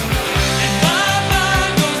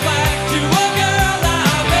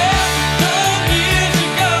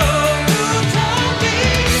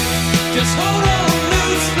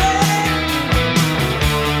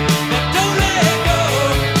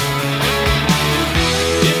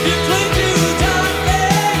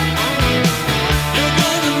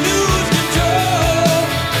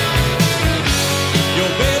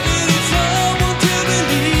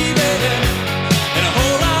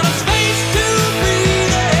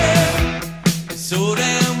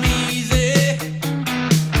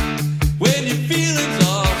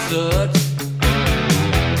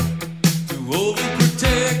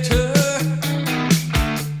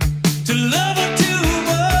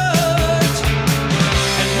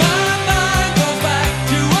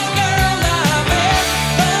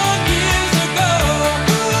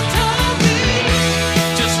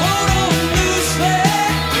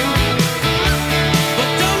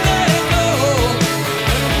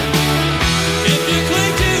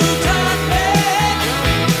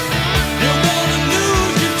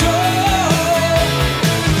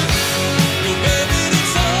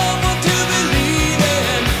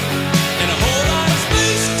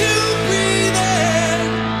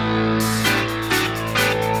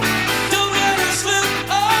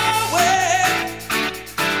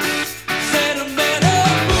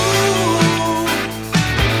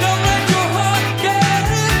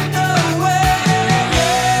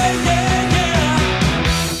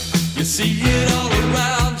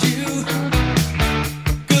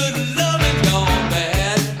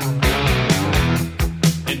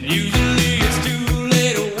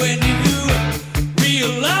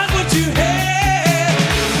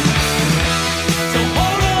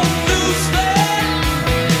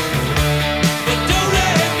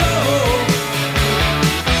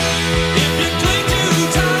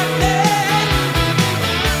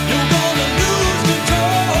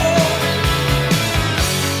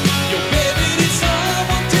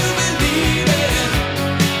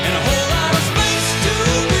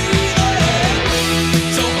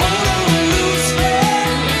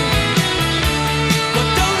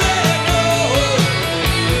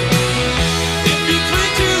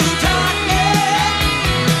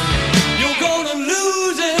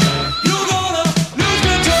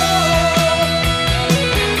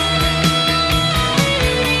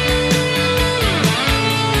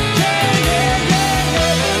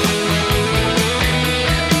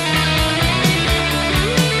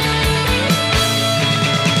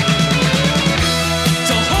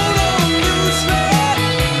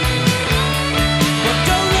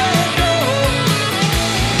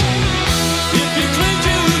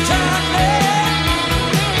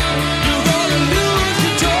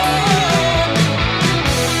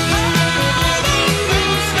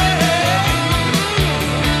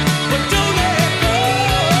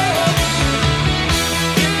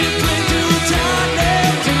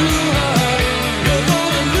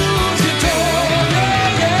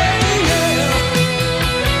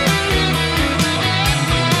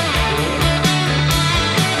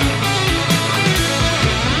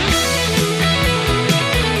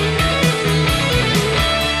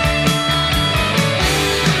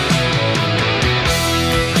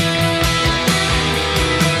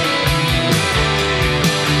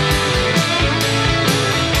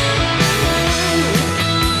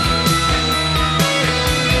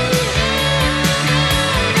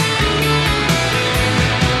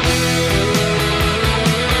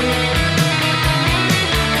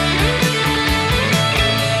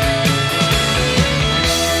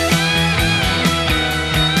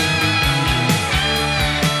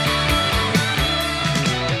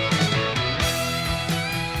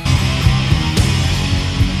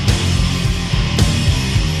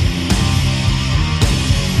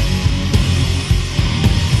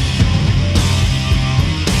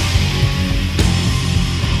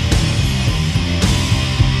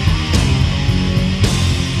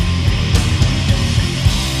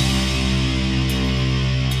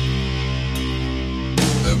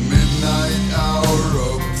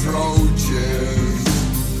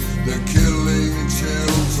 The killing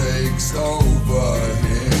chill takes over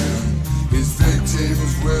him. His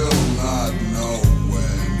victims will not know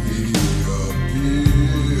when he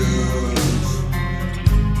appears.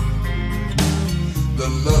 The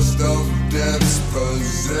lust of death's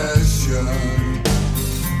possession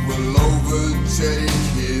will overtake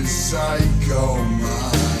his psycho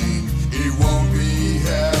mind. He won't be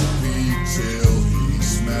happy till he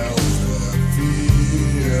smells their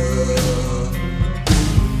fear.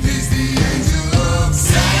 He's the angel of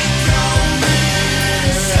Psycho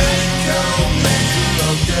Man, Psycho Man,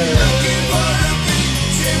 looking for a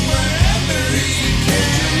victim wherever he can.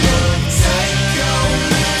 Psycho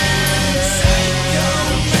Man, Psycho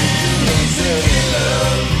Man, he's a killer.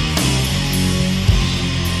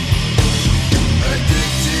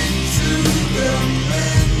 Addicted to the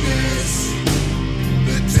madness,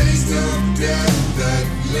 the taste of death that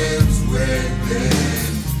lives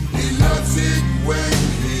within. He loves it when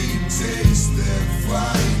he tastes their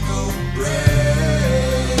final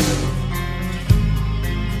breath.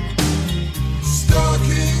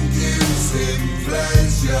 Stalking gives him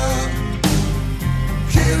pleasure.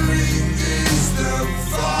 Killing is the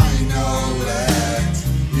final act.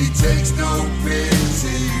 He takes no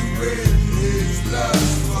pity with his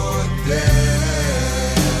lust for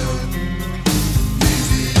death. He's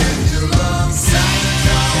the angel of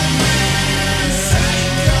Psycho Man,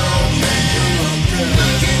 Psycho Man,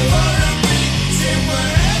 looking for a victim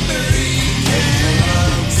wherever he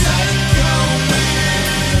can. Psycho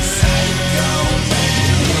Man, Psycho Man,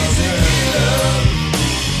 he's a killer.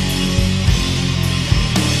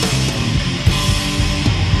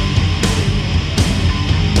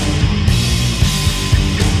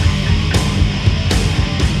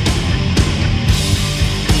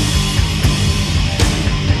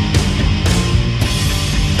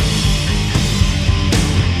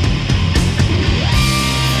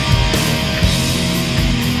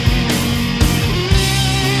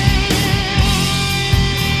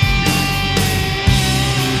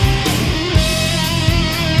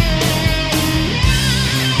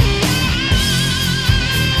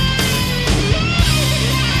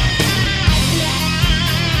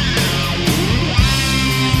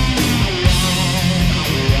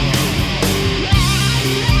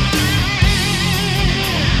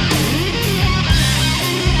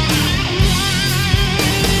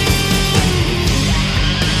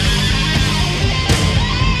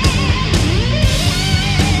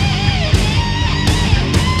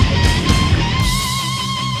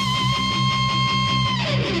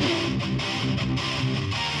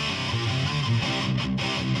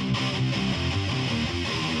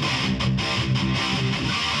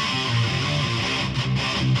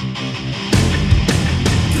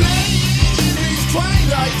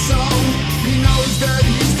 Twilight Zone, he knows that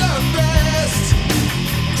he's the best.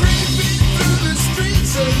 Creeping through the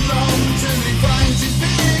streets alone till he finds his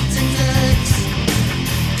victim next.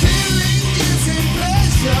 Killing gives him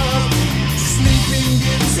pleasure, sleeping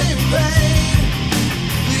gives him pain.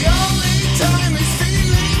 The only time he's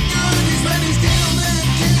feeling good is when he's killed and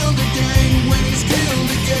killed again. When he's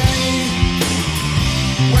killed again.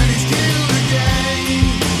 When he's killed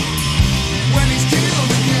again. When he's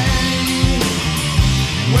killed again.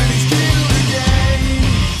 When he's killed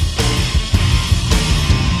again.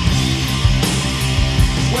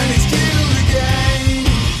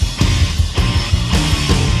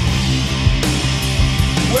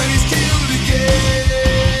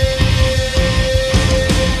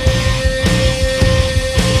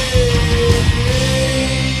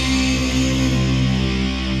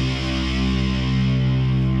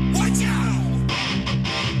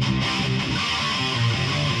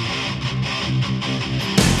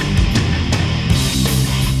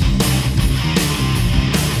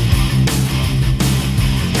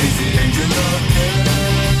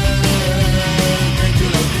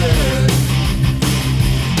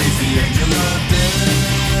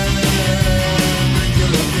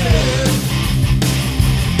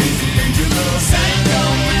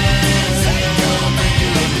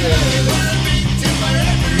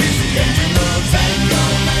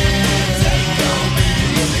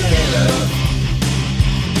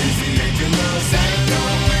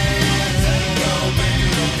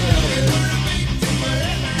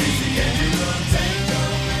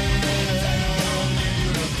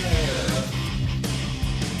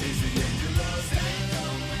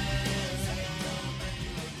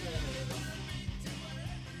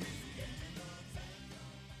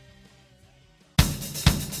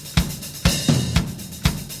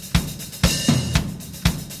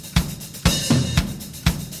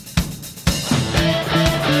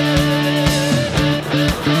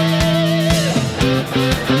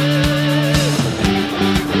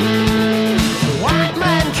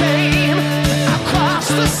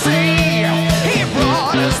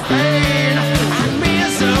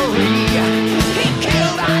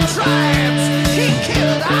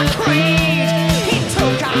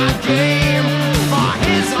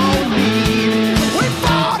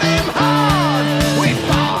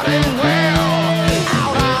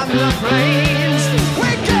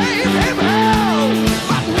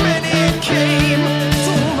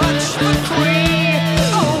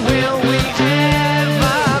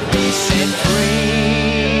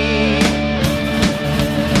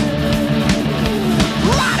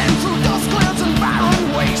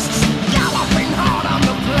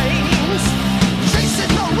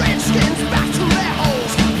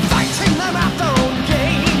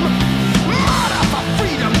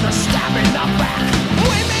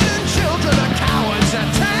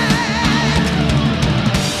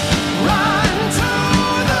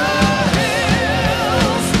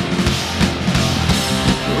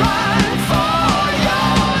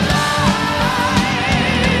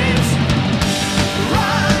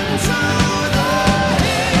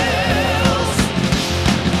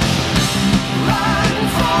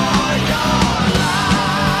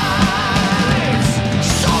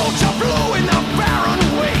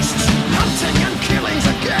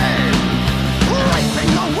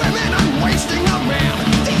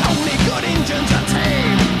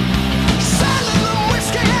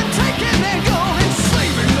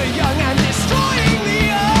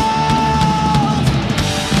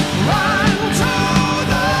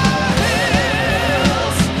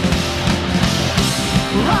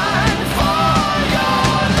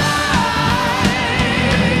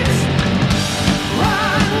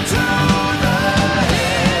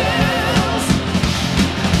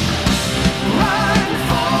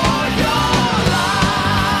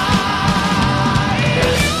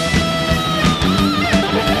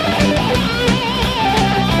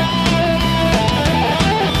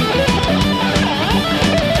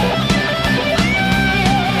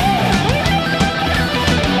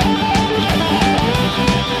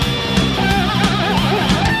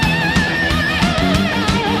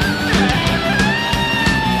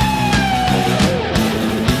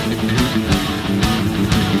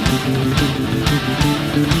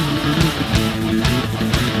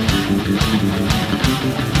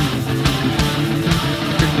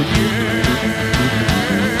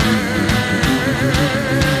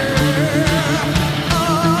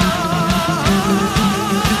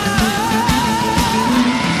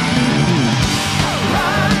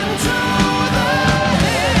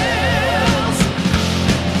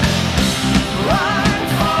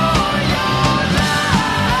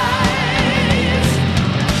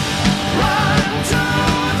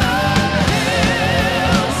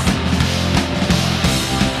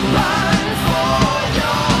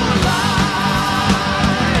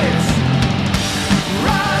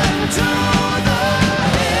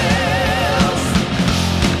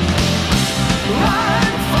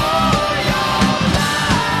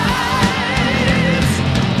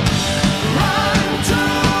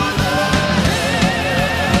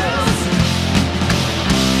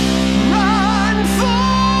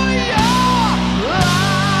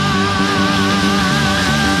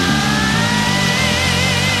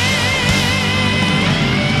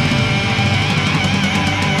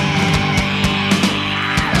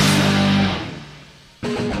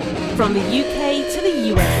 From the UK to the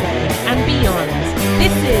USA and beyond,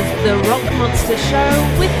 this is the Rock Monster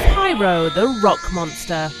Show with Pyro the Rock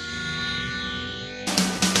Monster.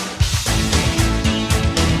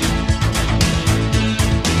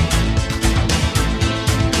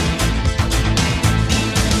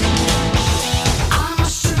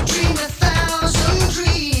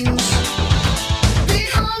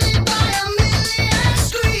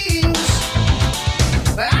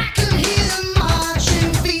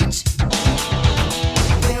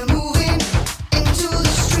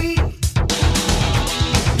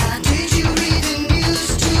 Did you read the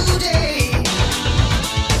news too?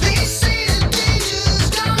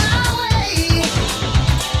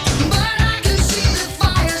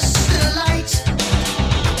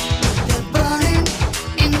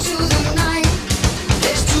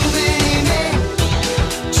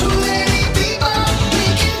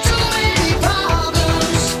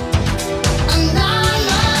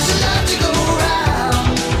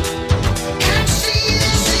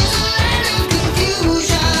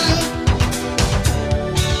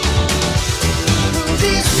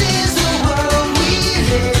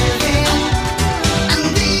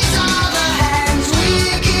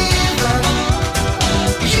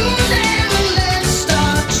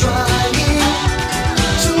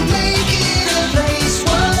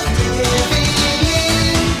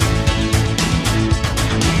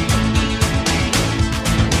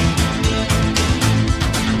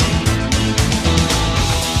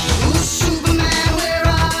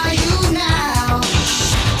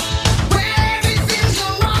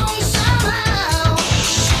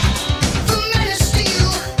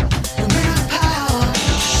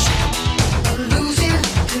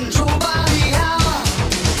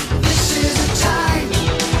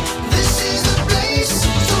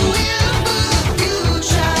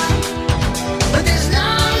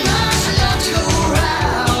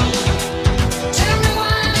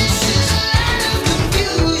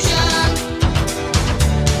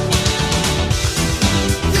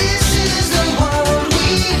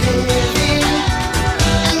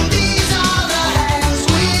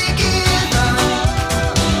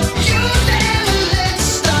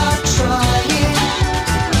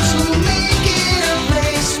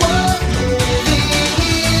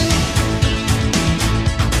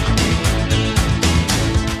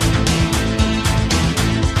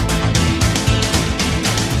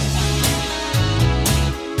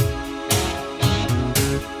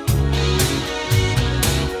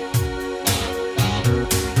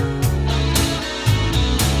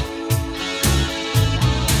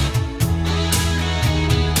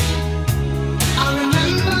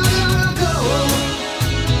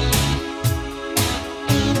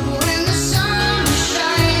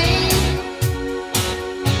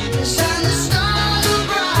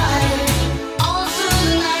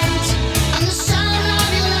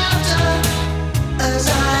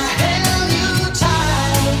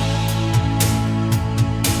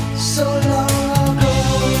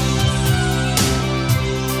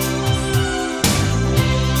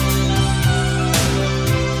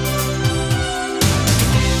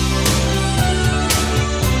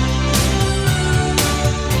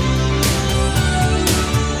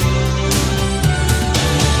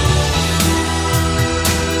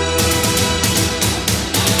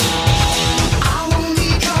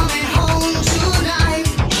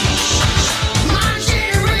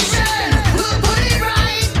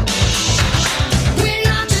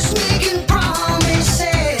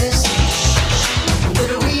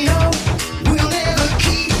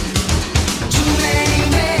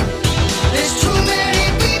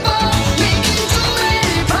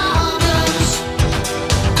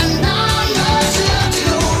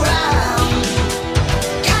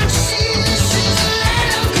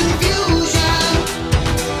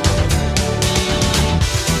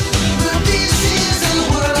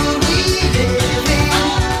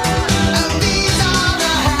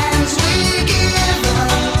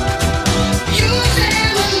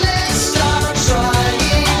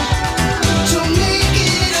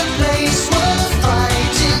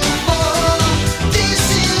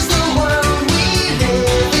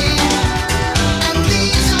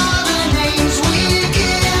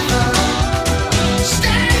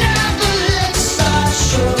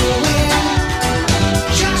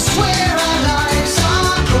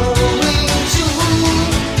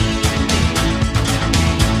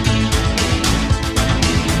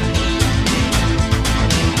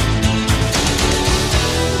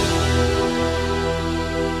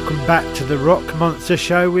 back to the Rock Monster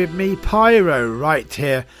Show with me, Pyro, right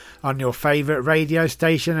here on your favourite radio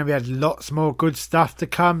station, and we had lots more good stuff to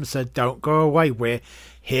come, so don't go away. We're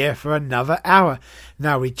here for another hour.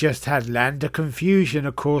 Now, we just had Land of Confusion,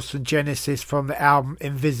 of course, from Genesis, from the album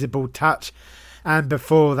Invisible Touch, and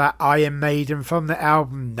before that, Iron Maiden from the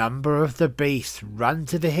album Number of the Beast. Run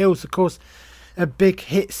to the Hills, of course, a big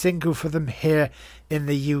hit single for them here in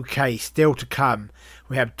the UK. Still to come,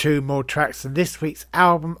 we have two more tracks on this week's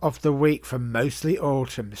album of the week from Mostly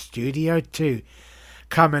Autumn, Studio 2.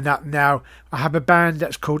 Coming up now, I have a band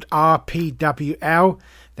that's called RPWL.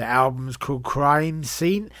 The album's called Crime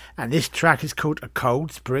Scene, and this track is called A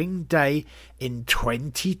Cold Spring Day in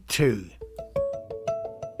 22.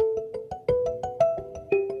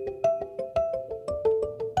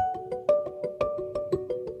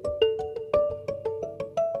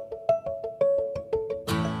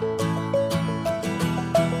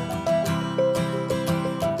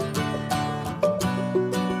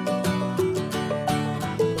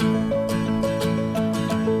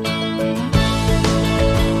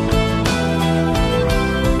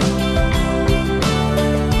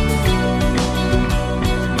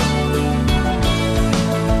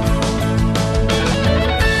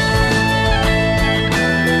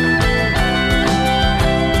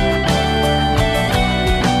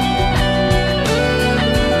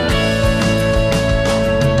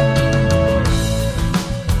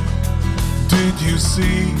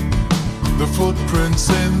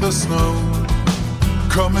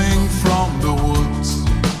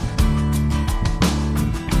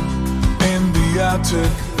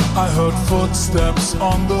 Footsteps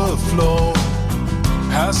on the floor.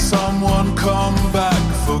 Has someone come back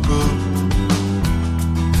for good?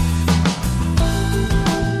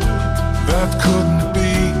 That couldn't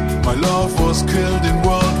be. My love was killed in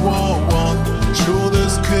World War I. Sure,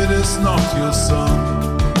 this kid is not your son.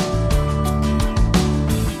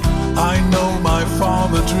 I know my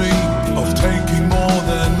father dreamed of taking more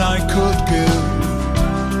than I could give.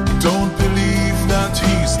 Don't believe that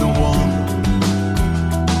he's the one.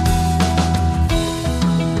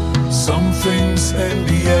 Something's in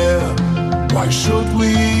the air, why should we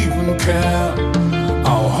even care?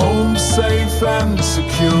 Our home's safe and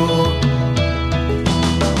secure.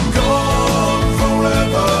 Gone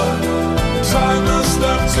forever. Time has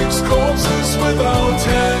left 6 corpses without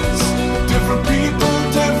heads. Different people,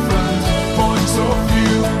 different points of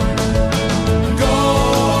view.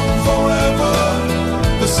 Gone forever.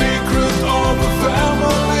 The secret of a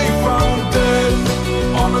family found dead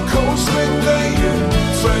on a cold spring day in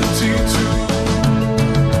 22.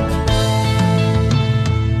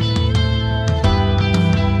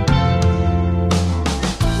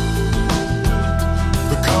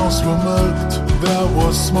 The cows were milked, there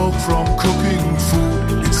was smoke from cooking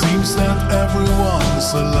food. It seems that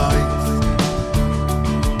everyone's alive.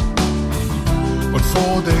 But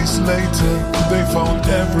 4 days later, they found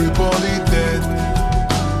everybody dead.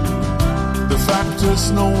 The fact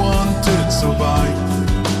is, no one did survive.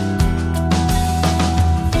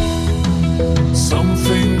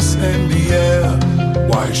 Something's in the air,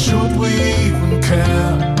 why should we even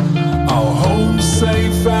care? Our home's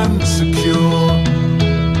safe and secure.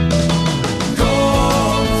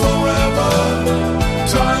 Gone forever.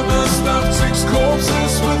 Time has left 6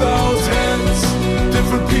 corpses without heads.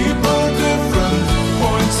 Different people, different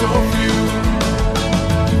points of view.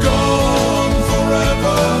 Gone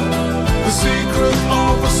forever. The secret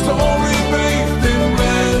of a story bathed in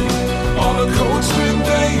red on a cold spring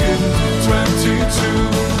day in 22.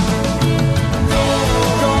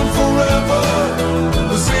 Gone forever.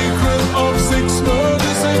 The secret of 6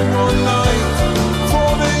 murders in one night.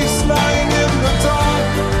 4 days lying in the dark,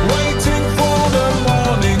 waiting for the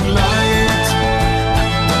morning light.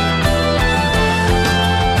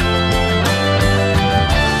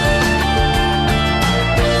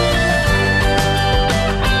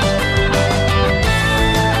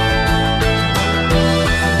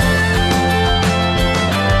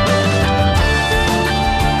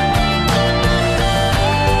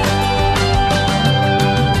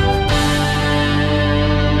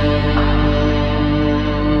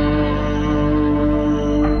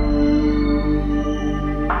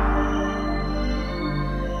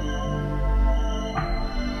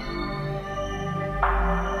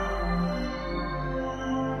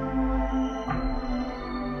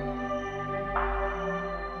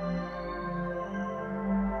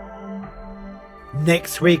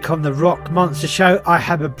 Next week on the Rock Monster Show, I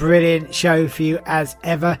have a brilliant show for you as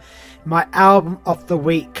ever. My album of the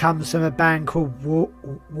week comes from a band called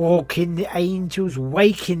Waking the Angels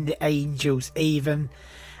even,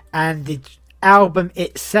 and the album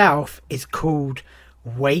itself is called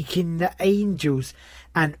Waking the Angels,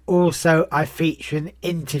 and also I feature an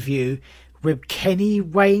interview with Kenny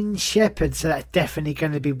Wayne Shepherd, so that's definitely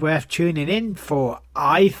going to be worth tuning in for,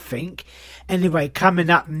 I think. Anyway, coming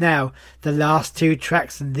up now, the last two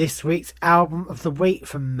tracks on this week's album of the week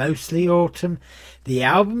from Mostly Autumn. The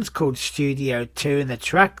album's called Studio 2, and the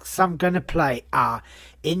tracks I'm going to play are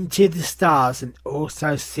Into the Stars and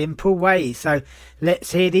also Simple Ways. So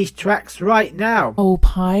let's hear these tracks right now. Oh,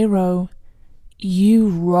 Pyro, you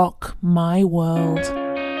rock my world.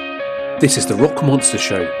 This is the Rock Monster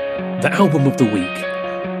Show, the album of the week.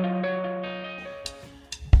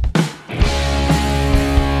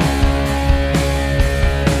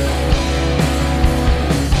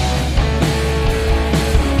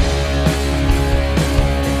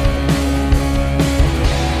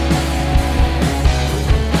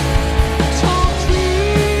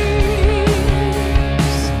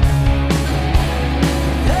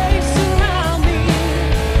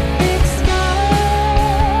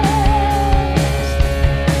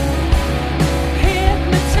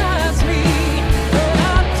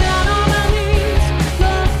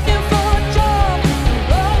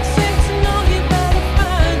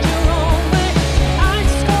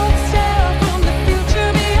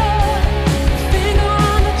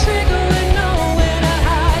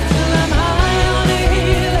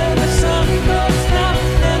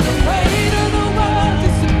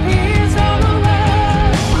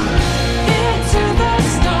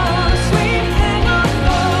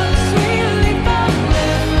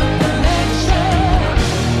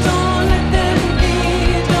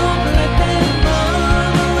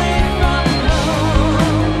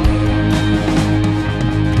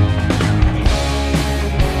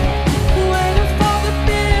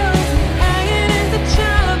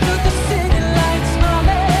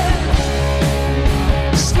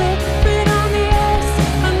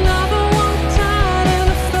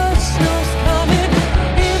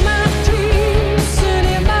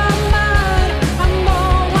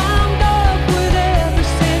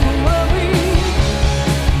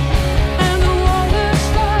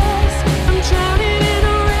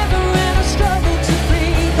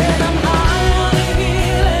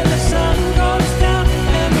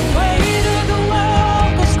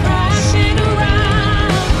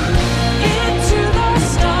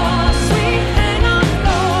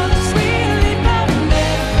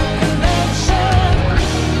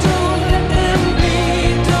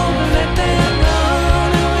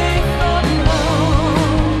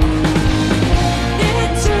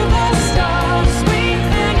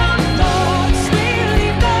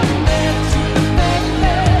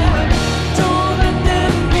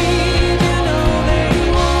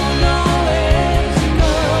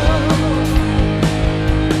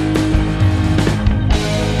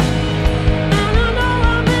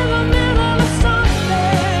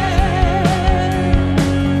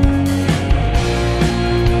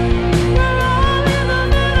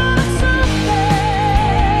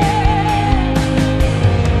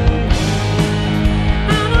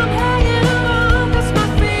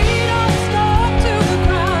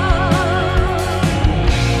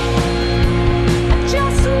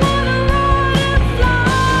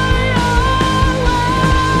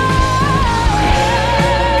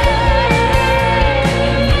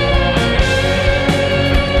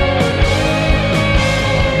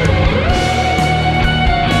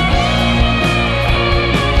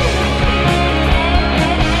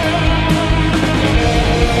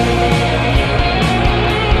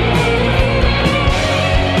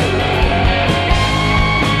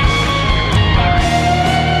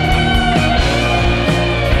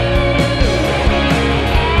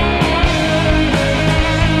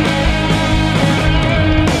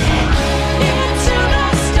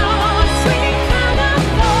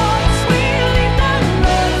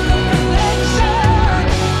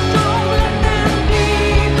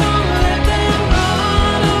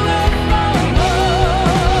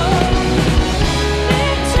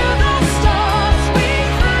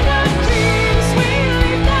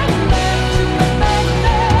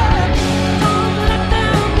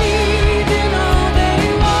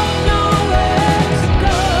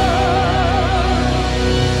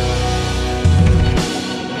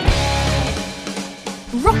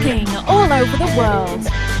 all over the world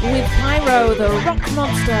with Pyro the Rock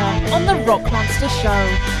Monster on the Rock Monster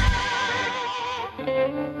Show.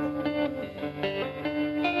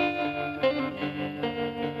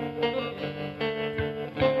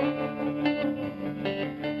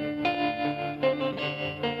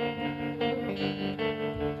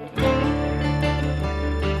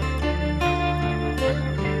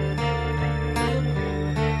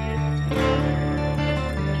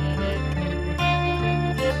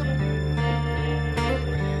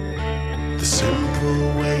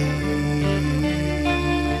 simple ways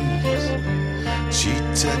she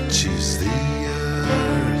touches the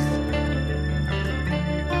earth.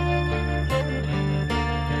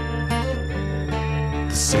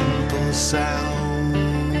 The simple sound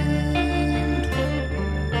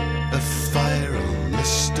of fire on the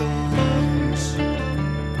stones.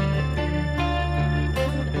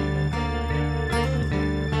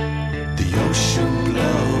 The ocean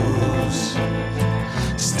blows,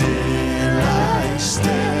 still I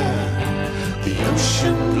stare. The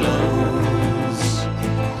ocean blows,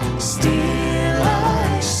 still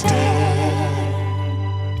I stare.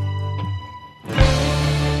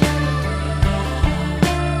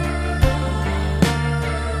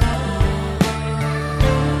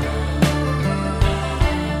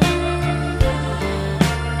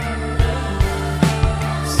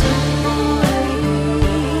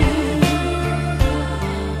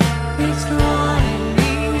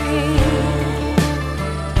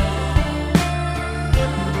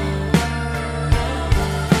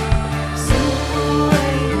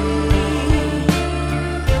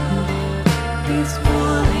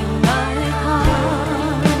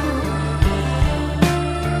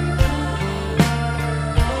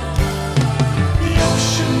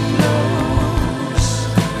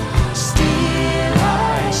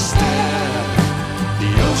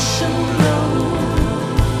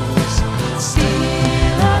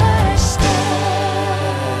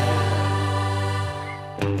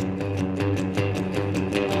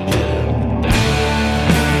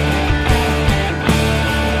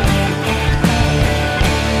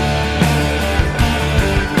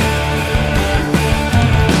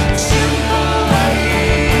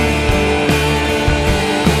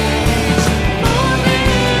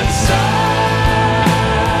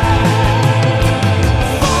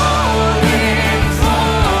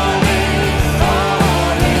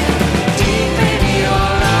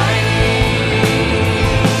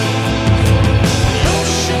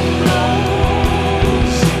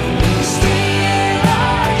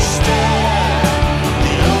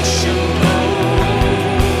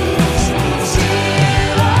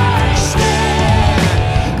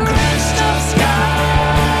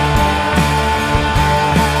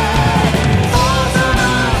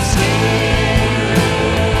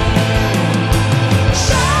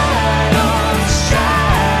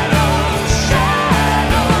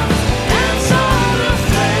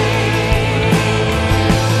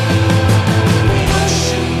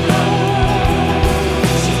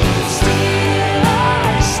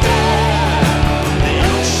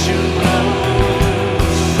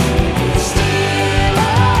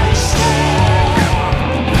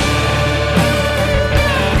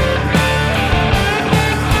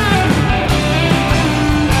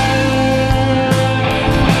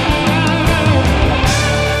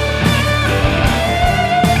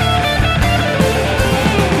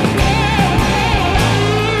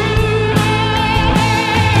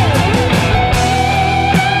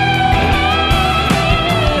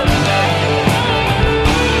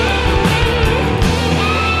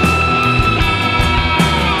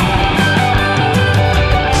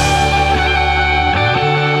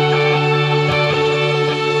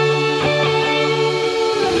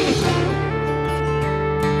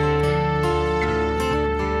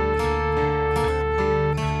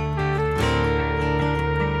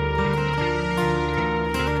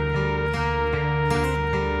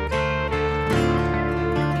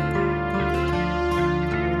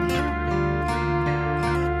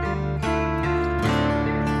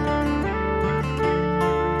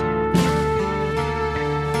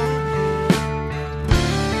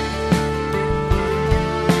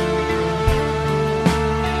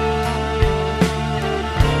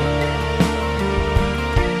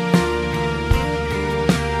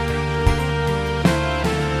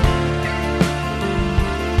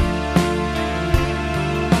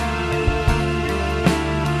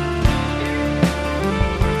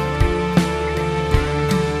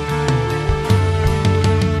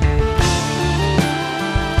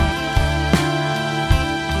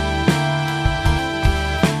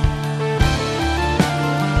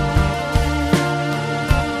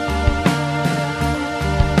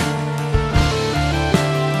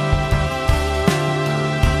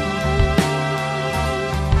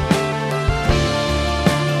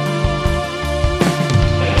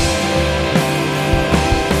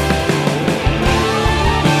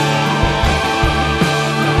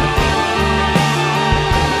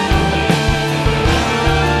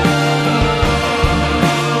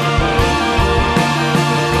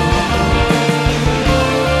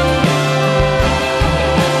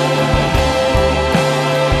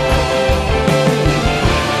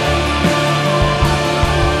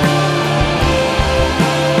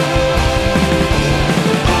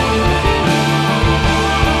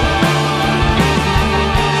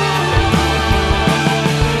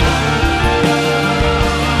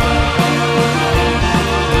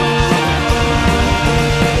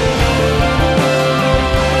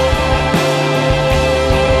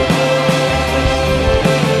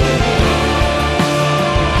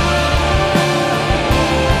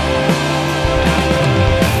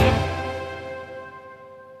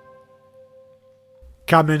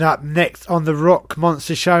 Coming up next on the Rock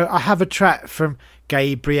Monster Show, I have a track from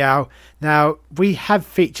Gabriel. Now, we have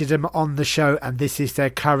featured them on the show, and this is their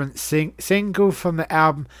current single from the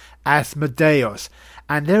album Asmodeus.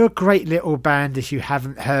 And they're a great little band if you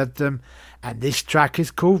haven't heard them, and this track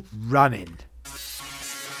is called Running.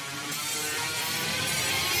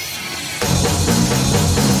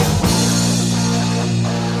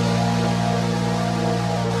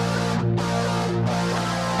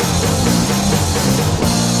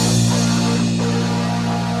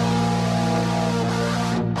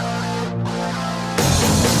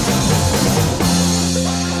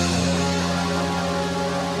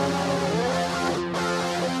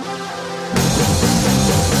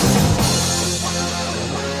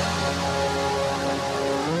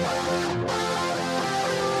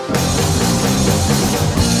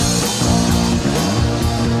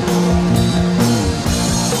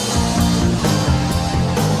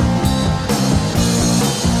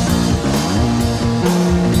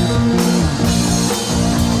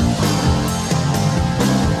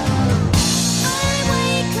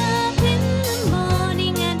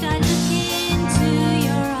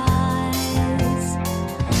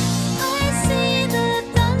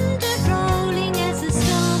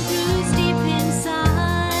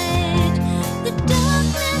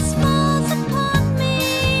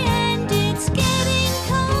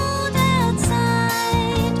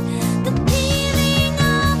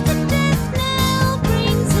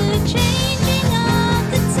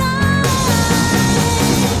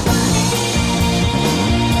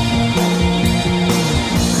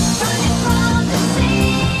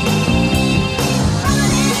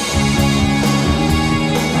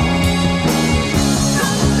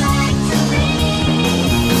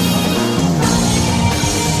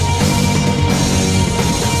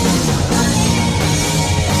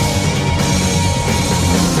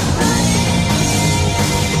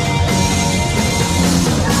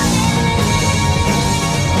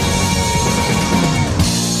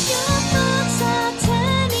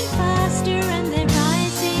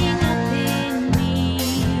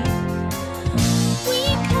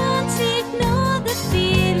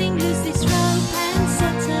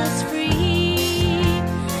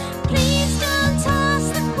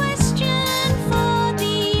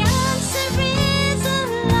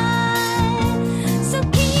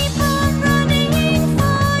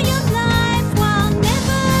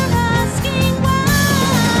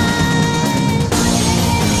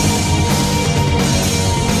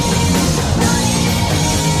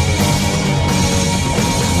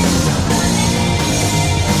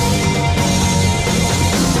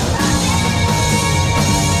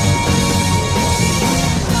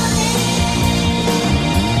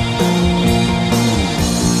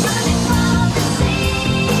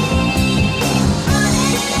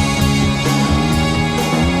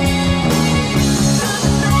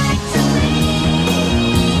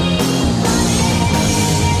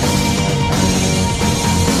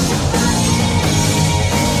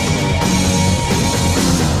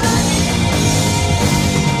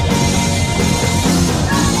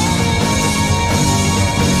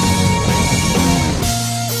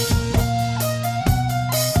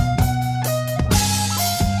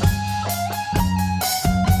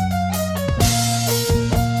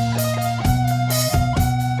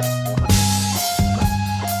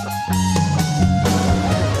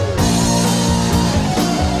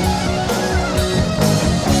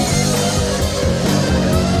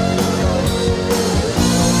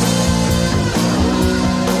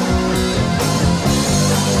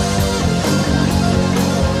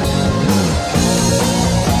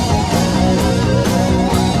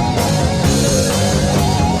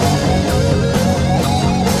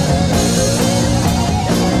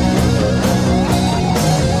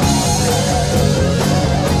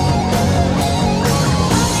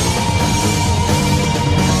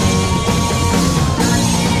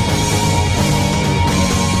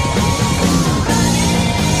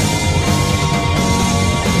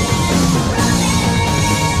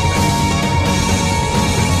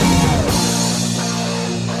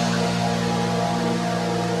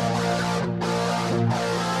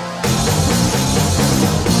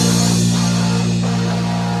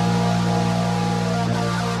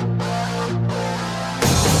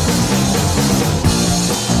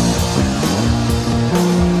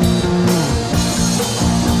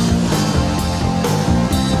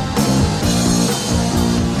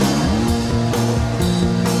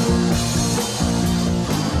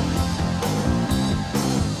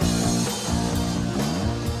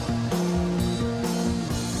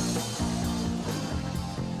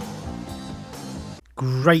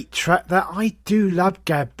 great track that. I do love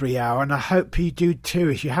Gabrielle, and I hope you do too.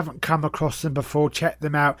 If you haven't come across them before, check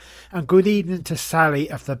them out. And good evening to Sally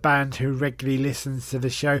of the band, who regularly listens to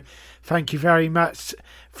the show. Thank you very much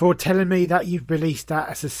for telling me that you've released that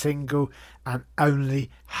as a single, and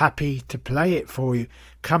only happy to play it for you.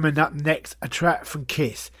 Coming up next, a track from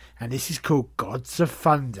Kiss, and this is called Gods of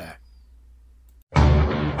Thunder.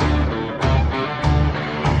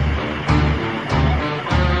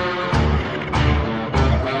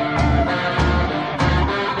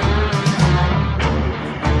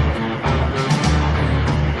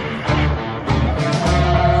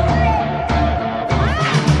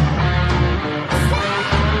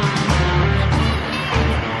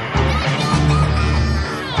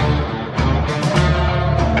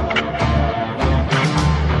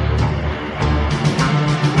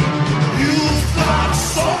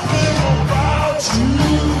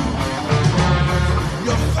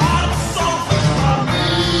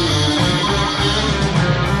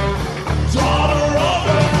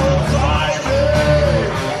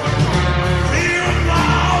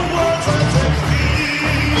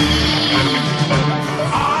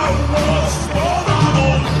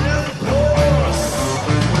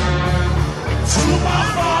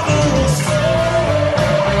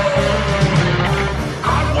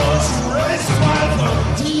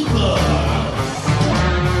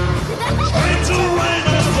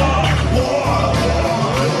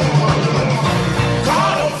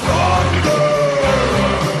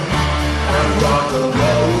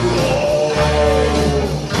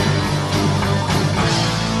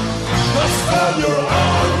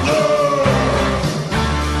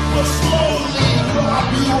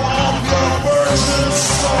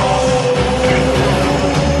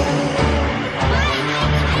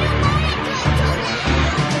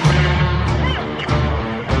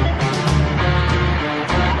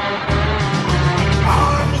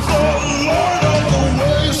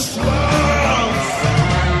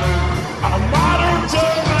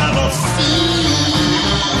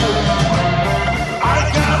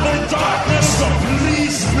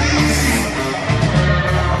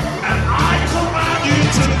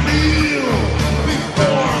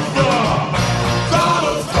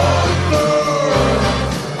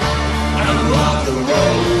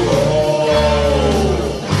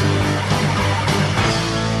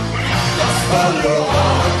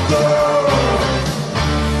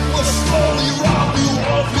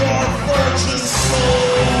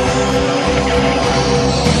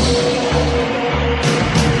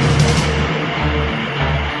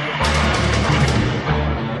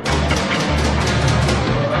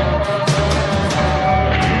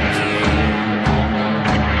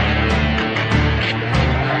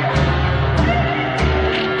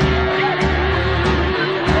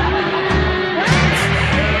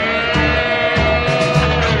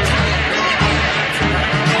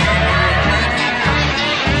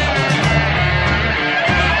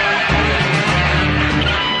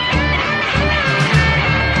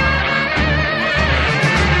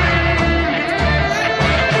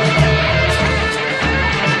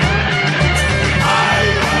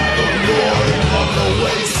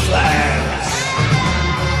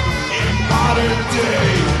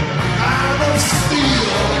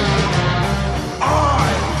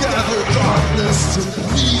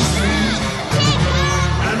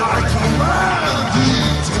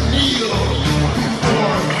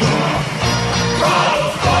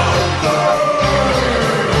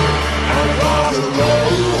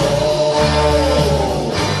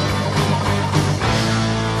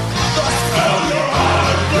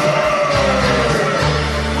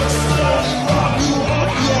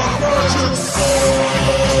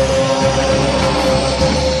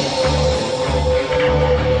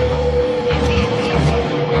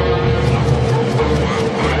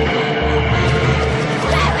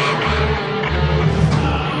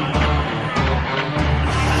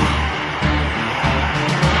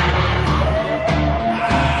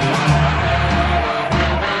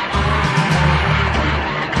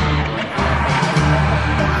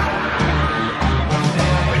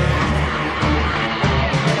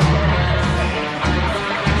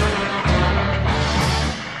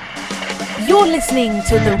 You're listening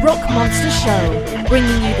to The Rock Monster Show,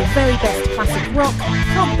 bringing you the very best classic rock,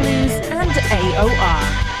 pop blues and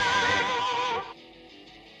AOR.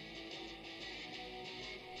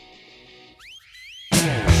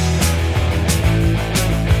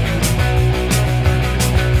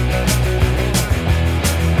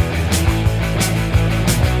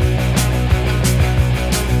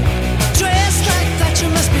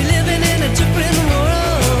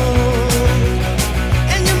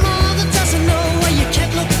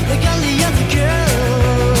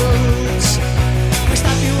 Girl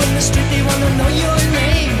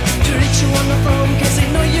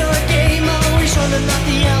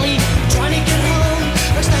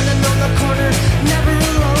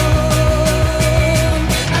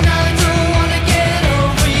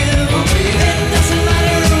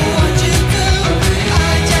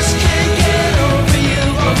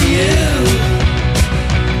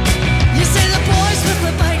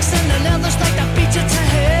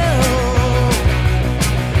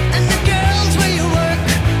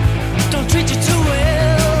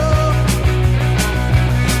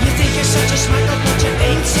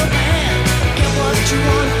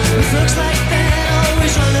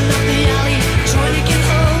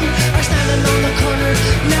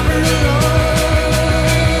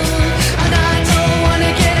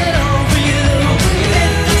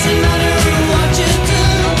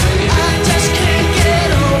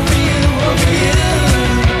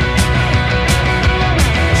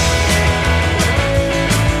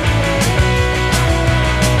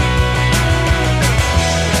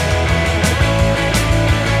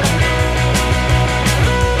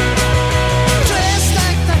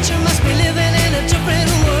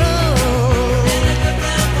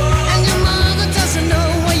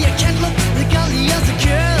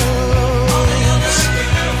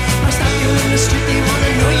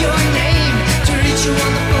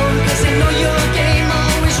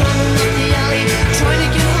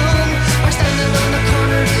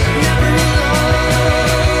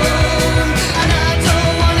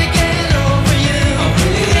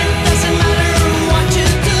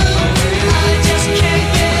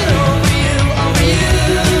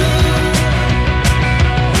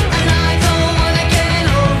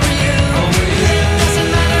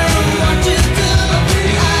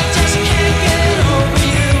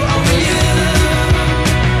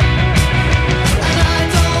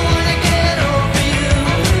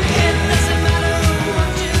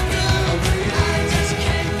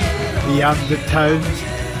The Undertones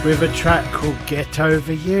with a track called Get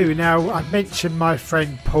Over You. Now, I mentioned my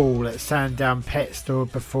friend Paul at Sandown Pet Store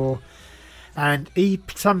before, and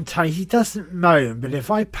sometimes he doesn't moan, but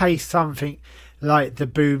if I play something like the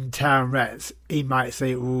Boomtown Rats, he might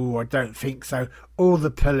say, "Oh, I don't think so," or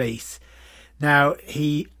the Police. Now,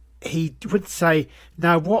 he would say,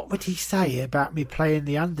 now what would he say about me playing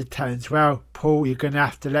the Undertones? Well, Paul, you're going to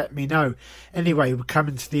have to let me know. Anyway, we're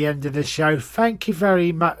coming to the end of the show. Thank you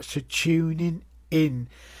very much for tuning in.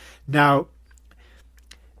 Now,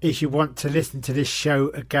 if you want to listen to this show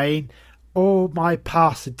again or my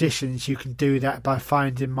past editions, you can do that by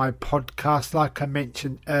finding my podcast like I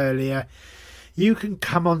mentioned earlier. You can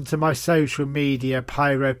come onto my social media,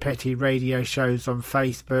 Pyro Petty Radio Shows on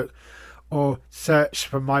Facebook, or search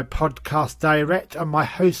for my podcast direct on my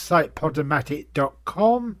host site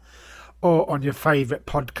podomatic.com, or on your favourite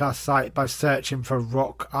podcast site by searching for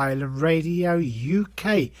Rock Island Radio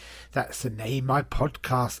UK. That's the name my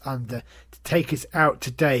podcast under. To take us out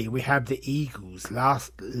today, we have the Eagles, Life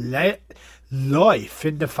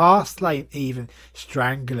in the Fast Lane, even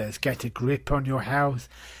Stranglers, Get a Grip on Your House,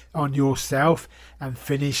 on Yourself, and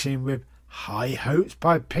finishing with High Hopes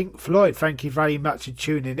by Pink Floyd. Thank you very much for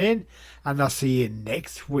tuning in, and I'll see you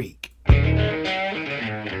next week.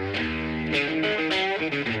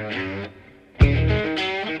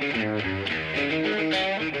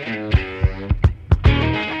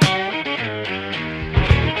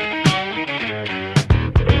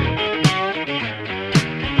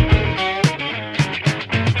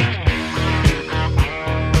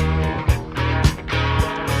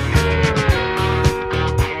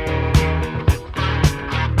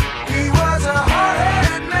 He was a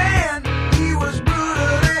hard-headed man. He was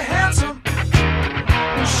brutally handsome.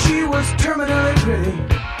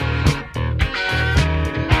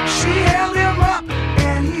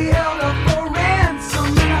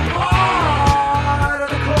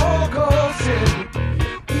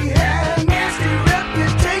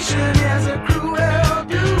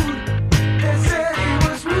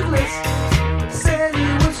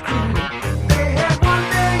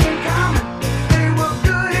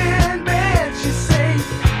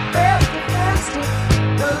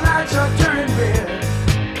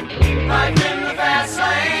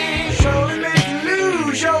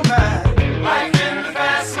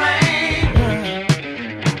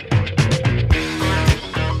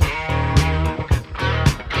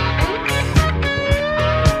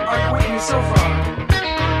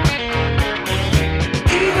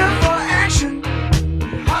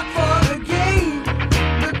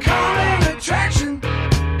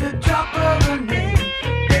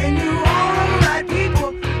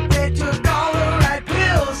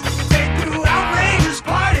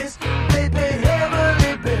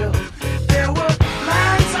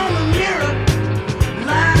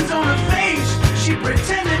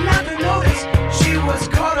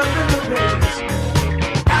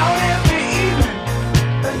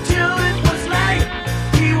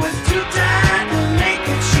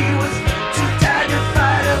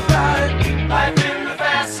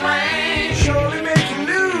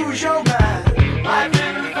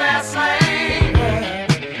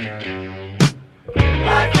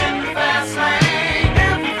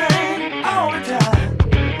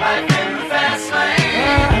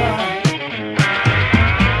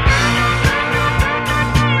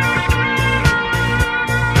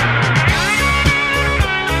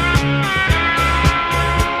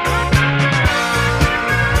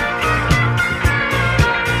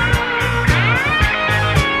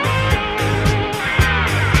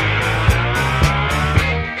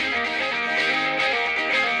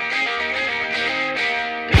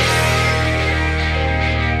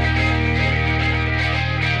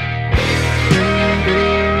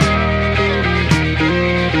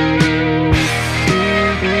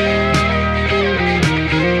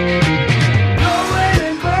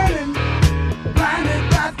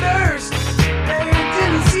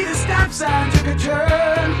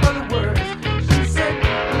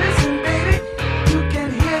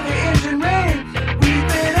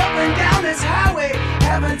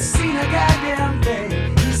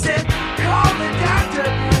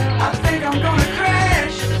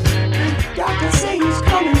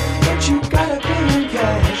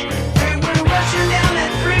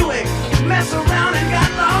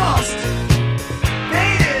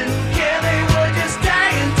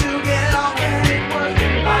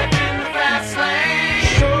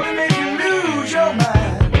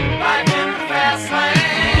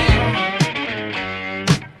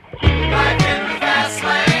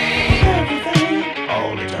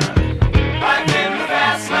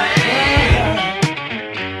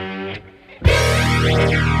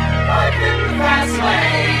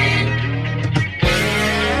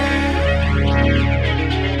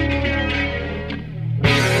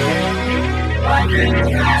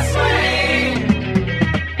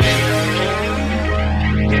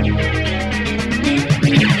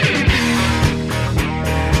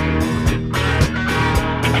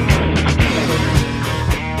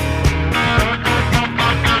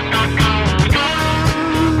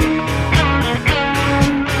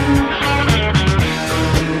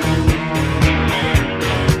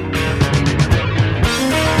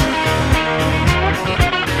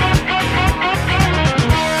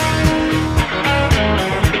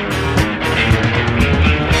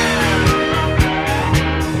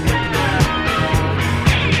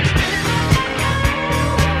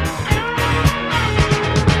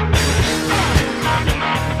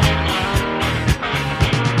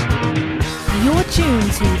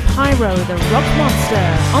 Tuned to Pyro the Rock Monster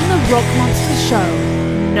on the Rock Monster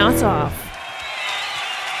Show. Not off.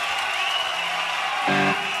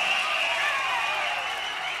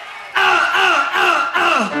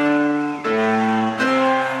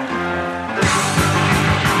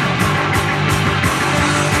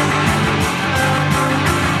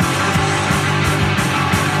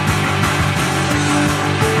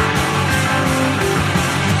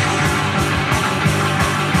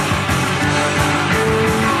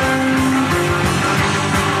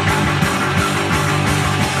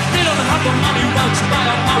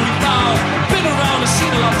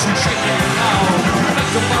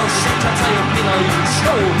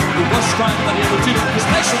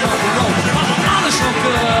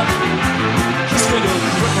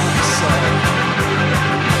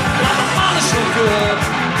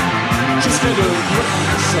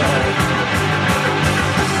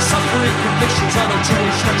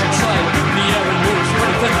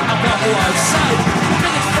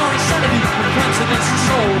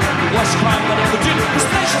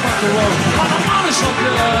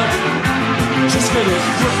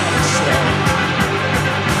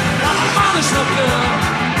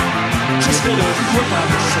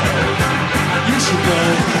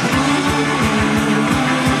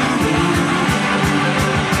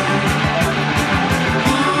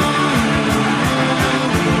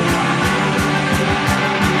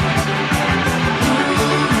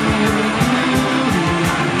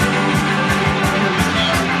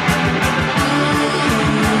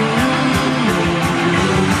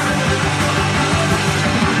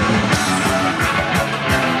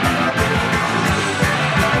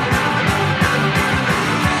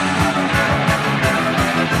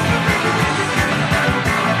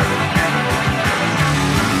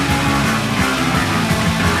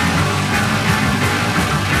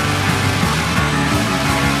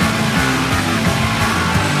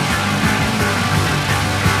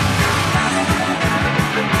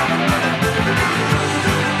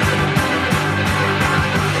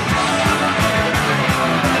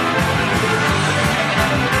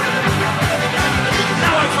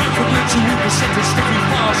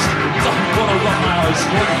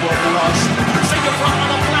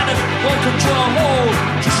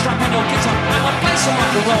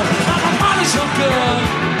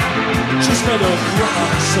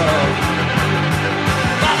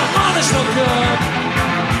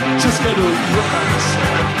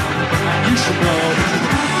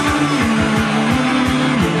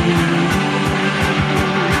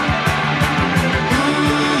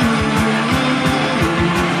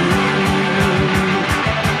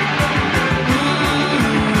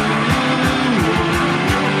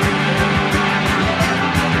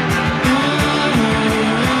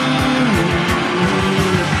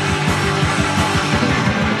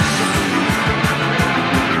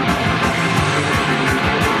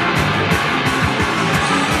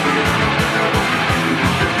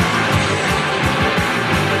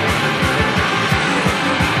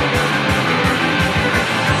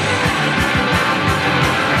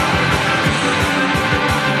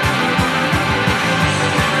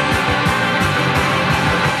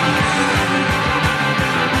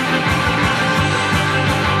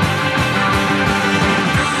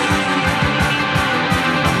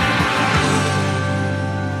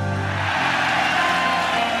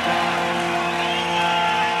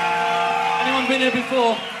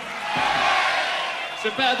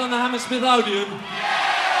 Hammersmith Odeon?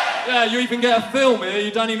 Yeah, you even get a film here.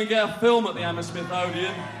 You don't even get a film at the Hammersmith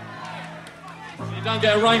Odeon. You don't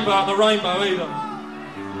get a rainbow at the Rainbow either.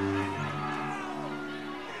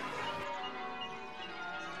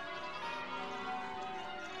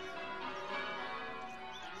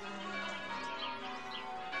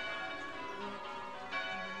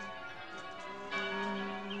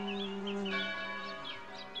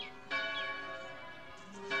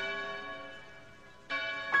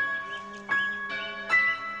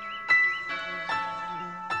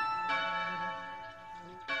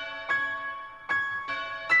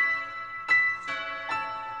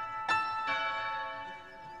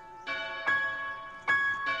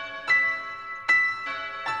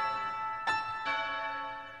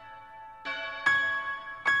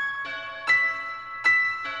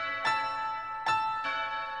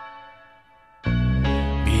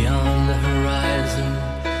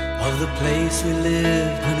 the place we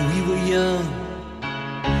lived when we were young,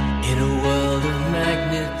 in a world of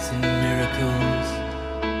magnets and miracles.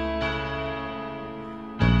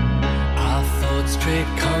 Our thoughts strayed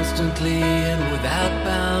constantly and without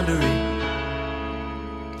boundary.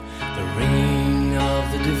 The ringing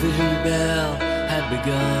of the division bell had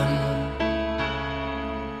begun.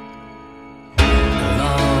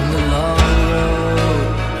 Along the long road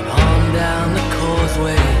and on down the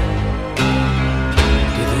causeway,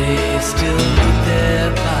 do they still meet there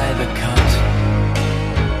by the cut?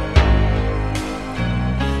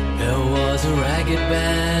 There was a ragged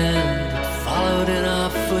band that followed in our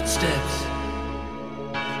footsteps,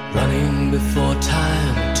 running before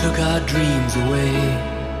time took our dreams away,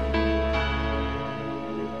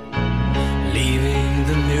 leaving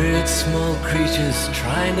the myriad small creatures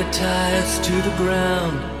trying to tie us to the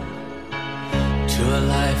ground, to a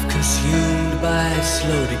life consumed by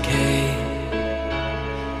slow decay.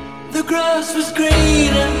 The grass was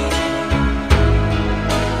greener,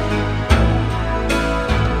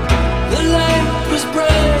 the light was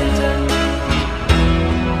brighter,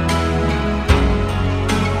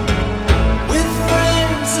 with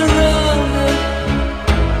friends around us.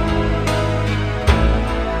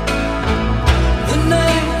 The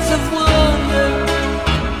nights of wonder,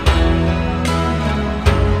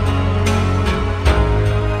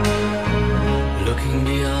 looking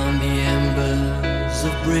beyond the embers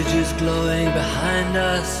of bridges glowing behind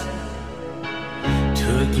us, to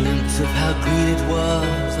a glimpse of how green it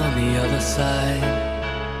was on the other side.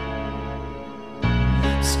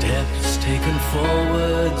 Steps taken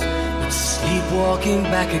forwards, but sleepwalking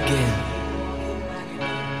back again,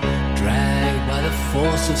 dragged by the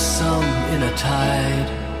force of some inner tide.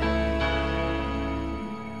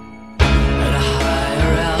 At a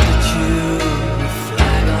higher altitude, the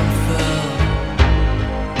flag unfurled,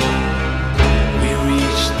 we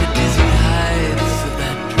reached the dizzy heights of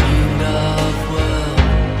that dreamed of world.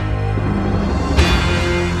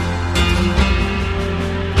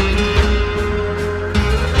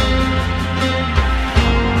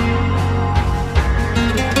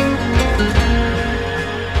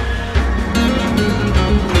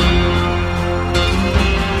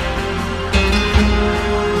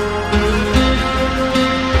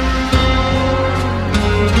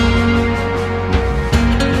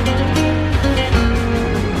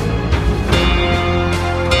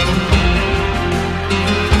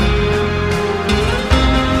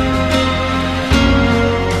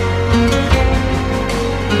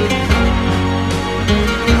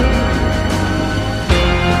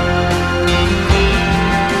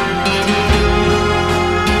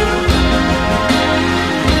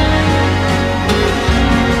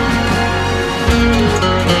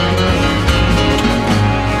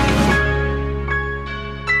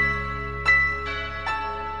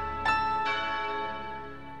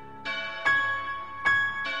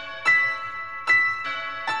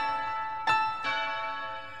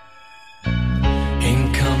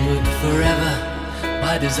 Encumbered forever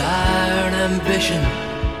by desire and ambition,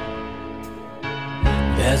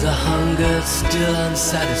 there's a hunger still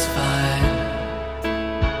unsatisfied.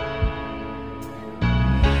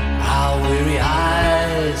 Our weary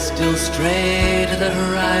eyes still stray to the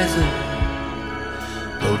horizon,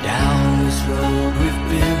 go down this road we've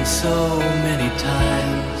been so many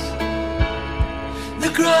times.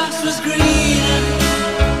 The grass was greener,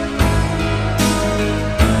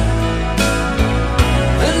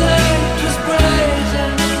 the light was brighter,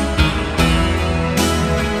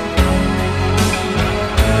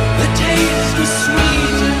 the taste was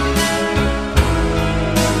sweeter,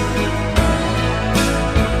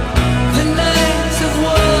 the nights of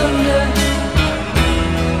wonder,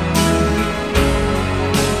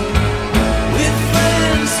 with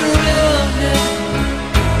friends surrounded,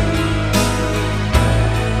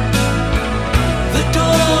 the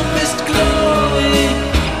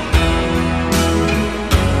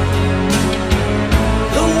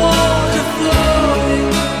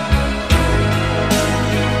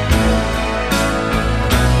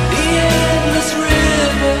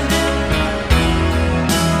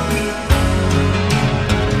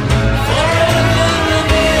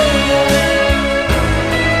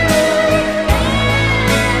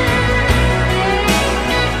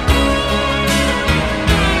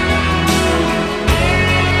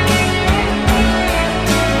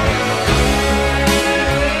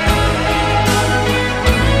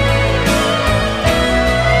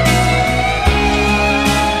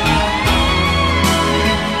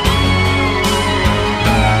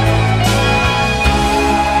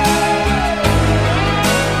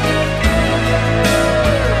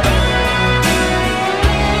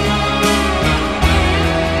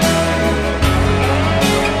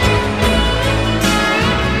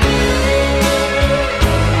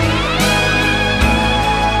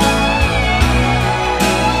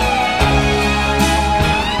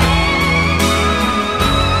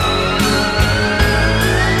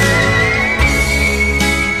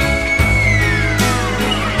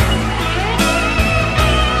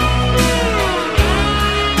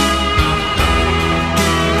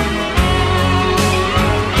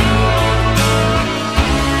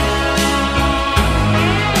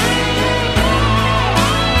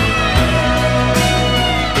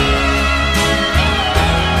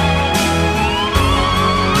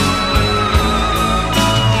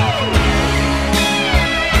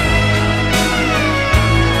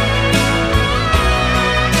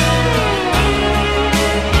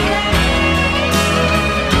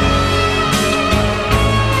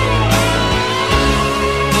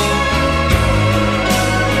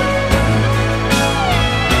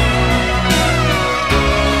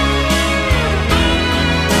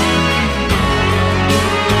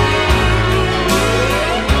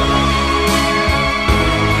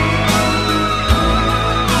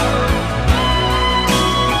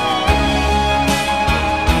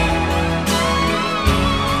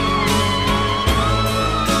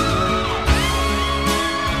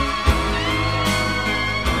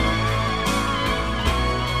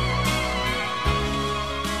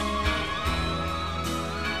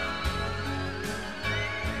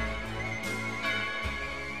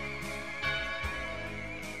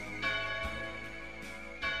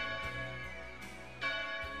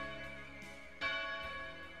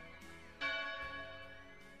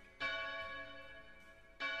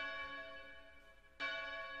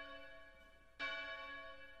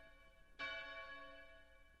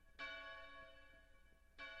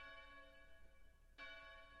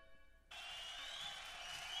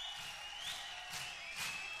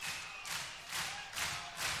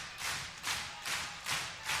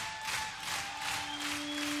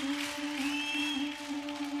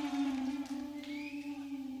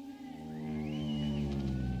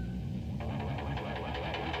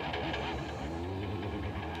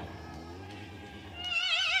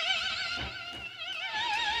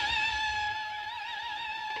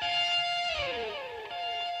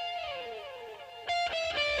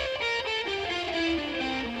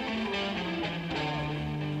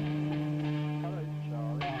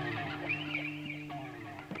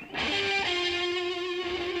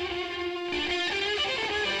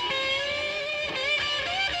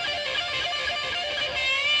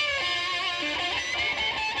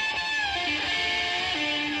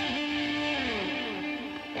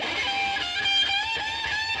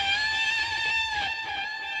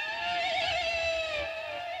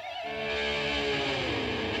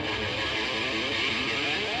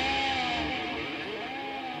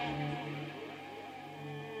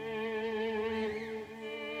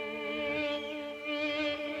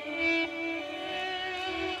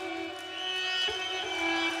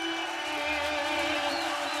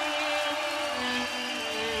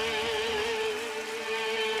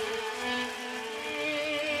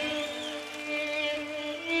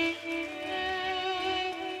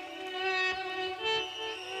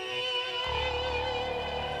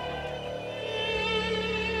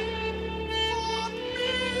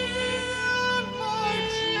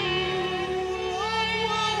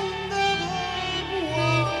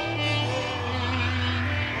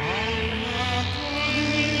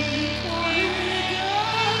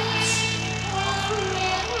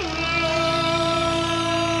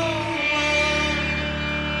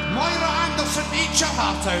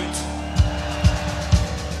heart out.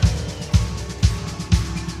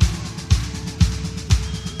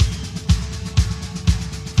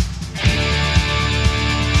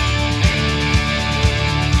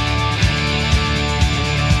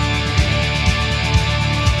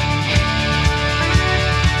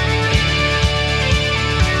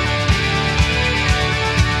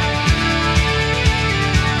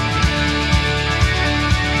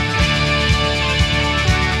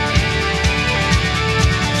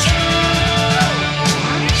 Jump!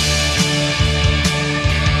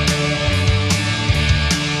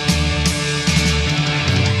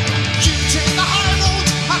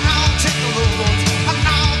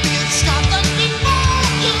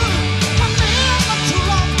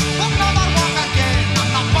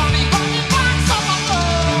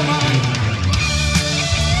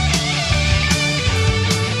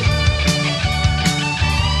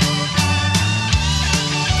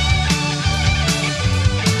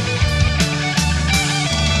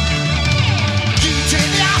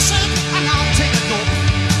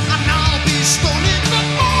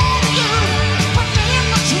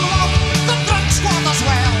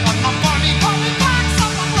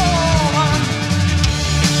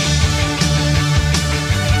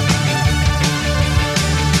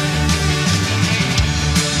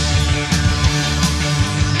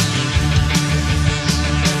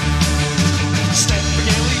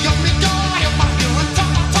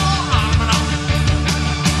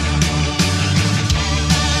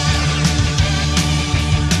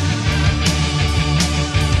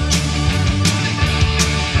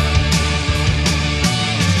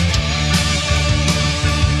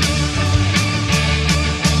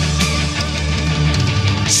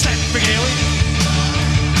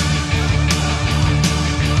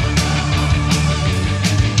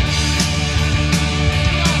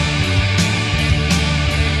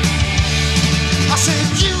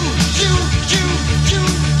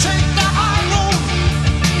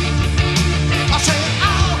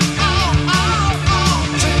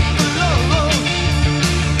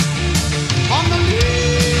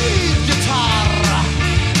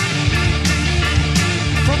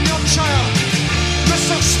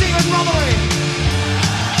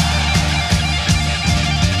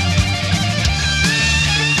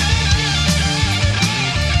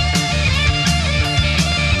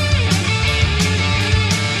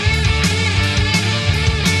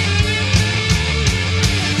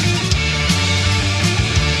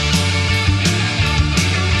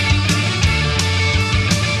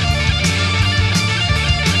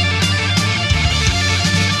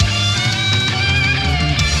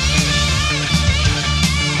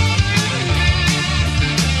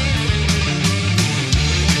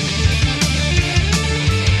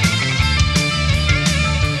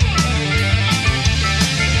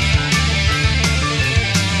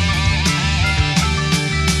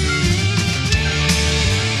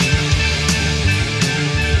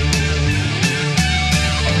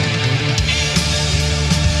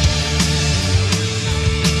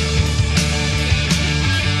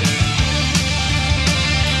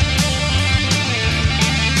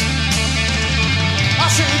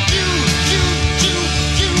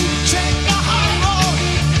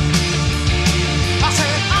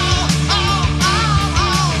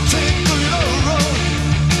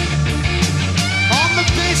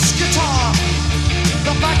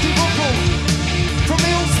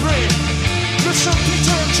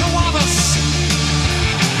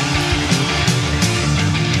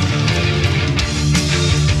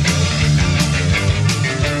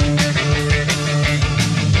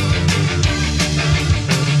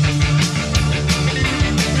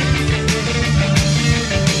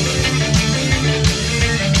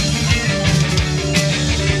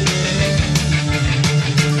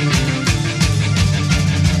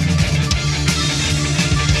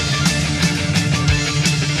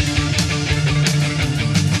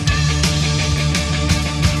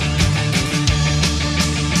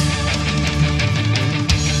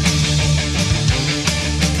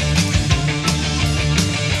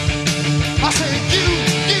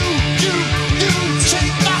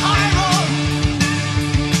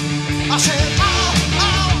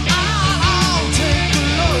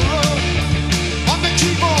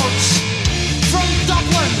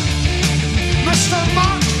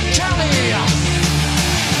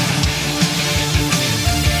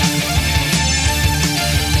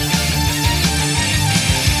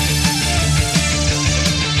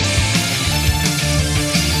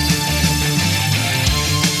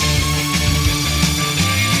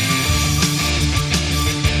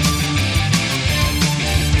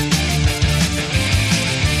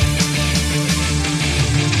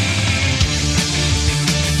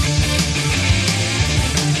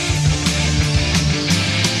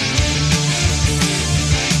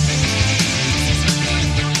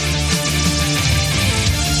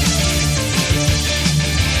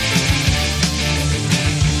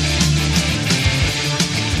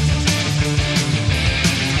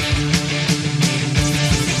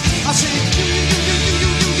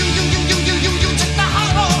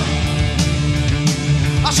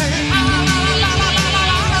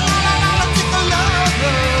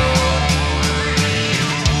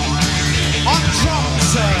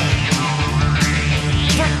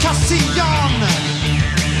 Mr. Jan,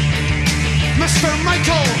 Mr.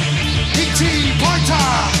 Michael E.T.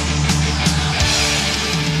 Porter.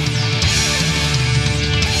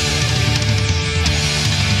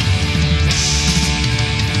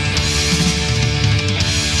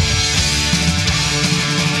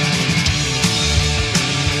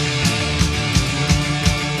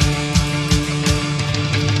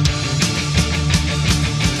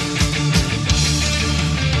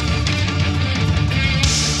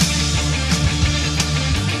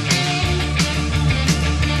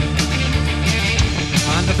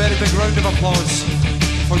 A very big round of applause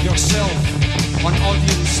for yourself on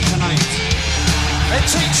audience tonight. It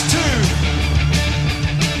takes two.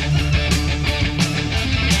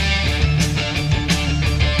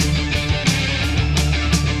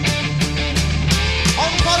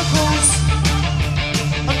 On vocals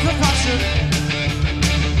and percussion,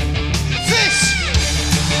 this.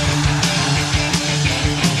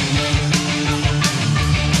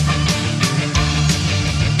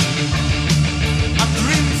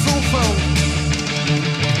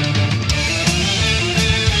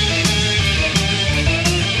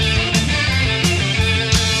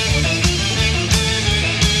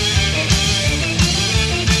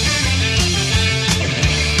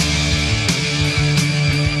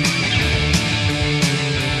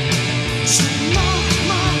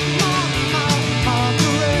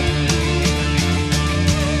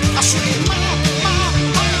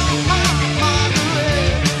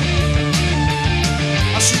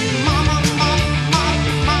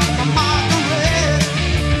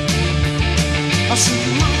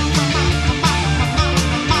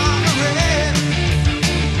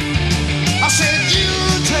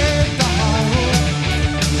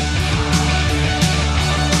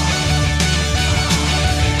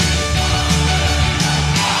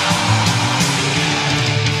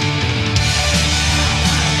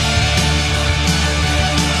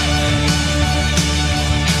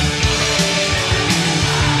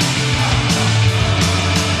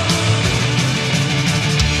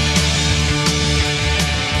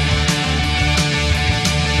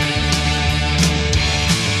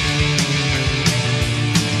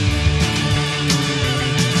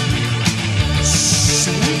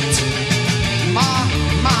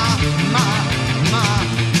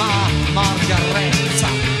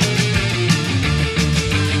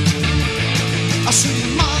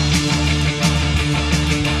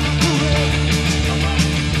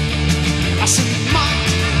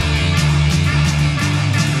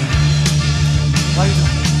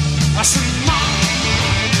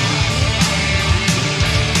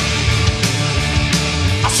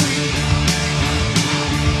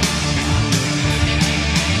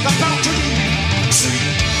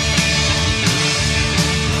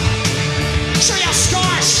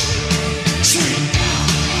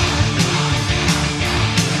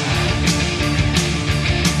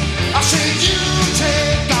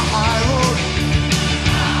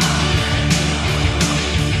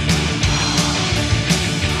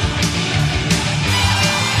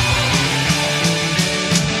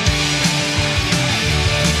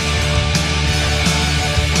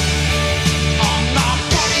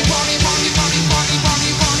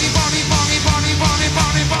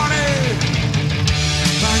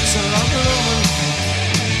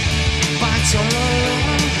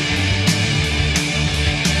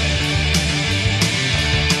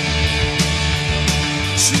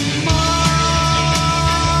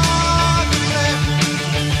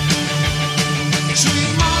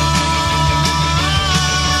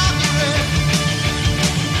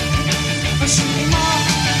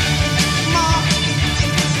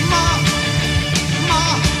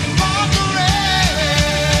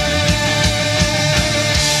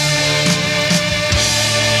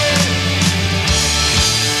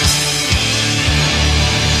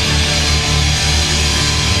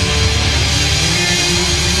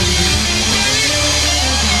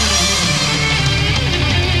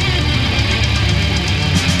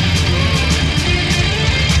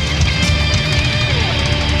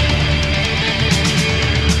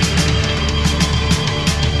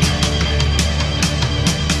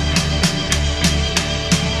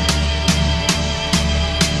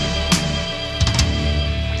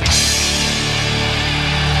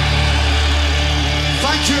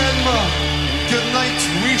 Good night.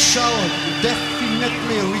 We shall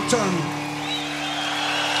definitely return.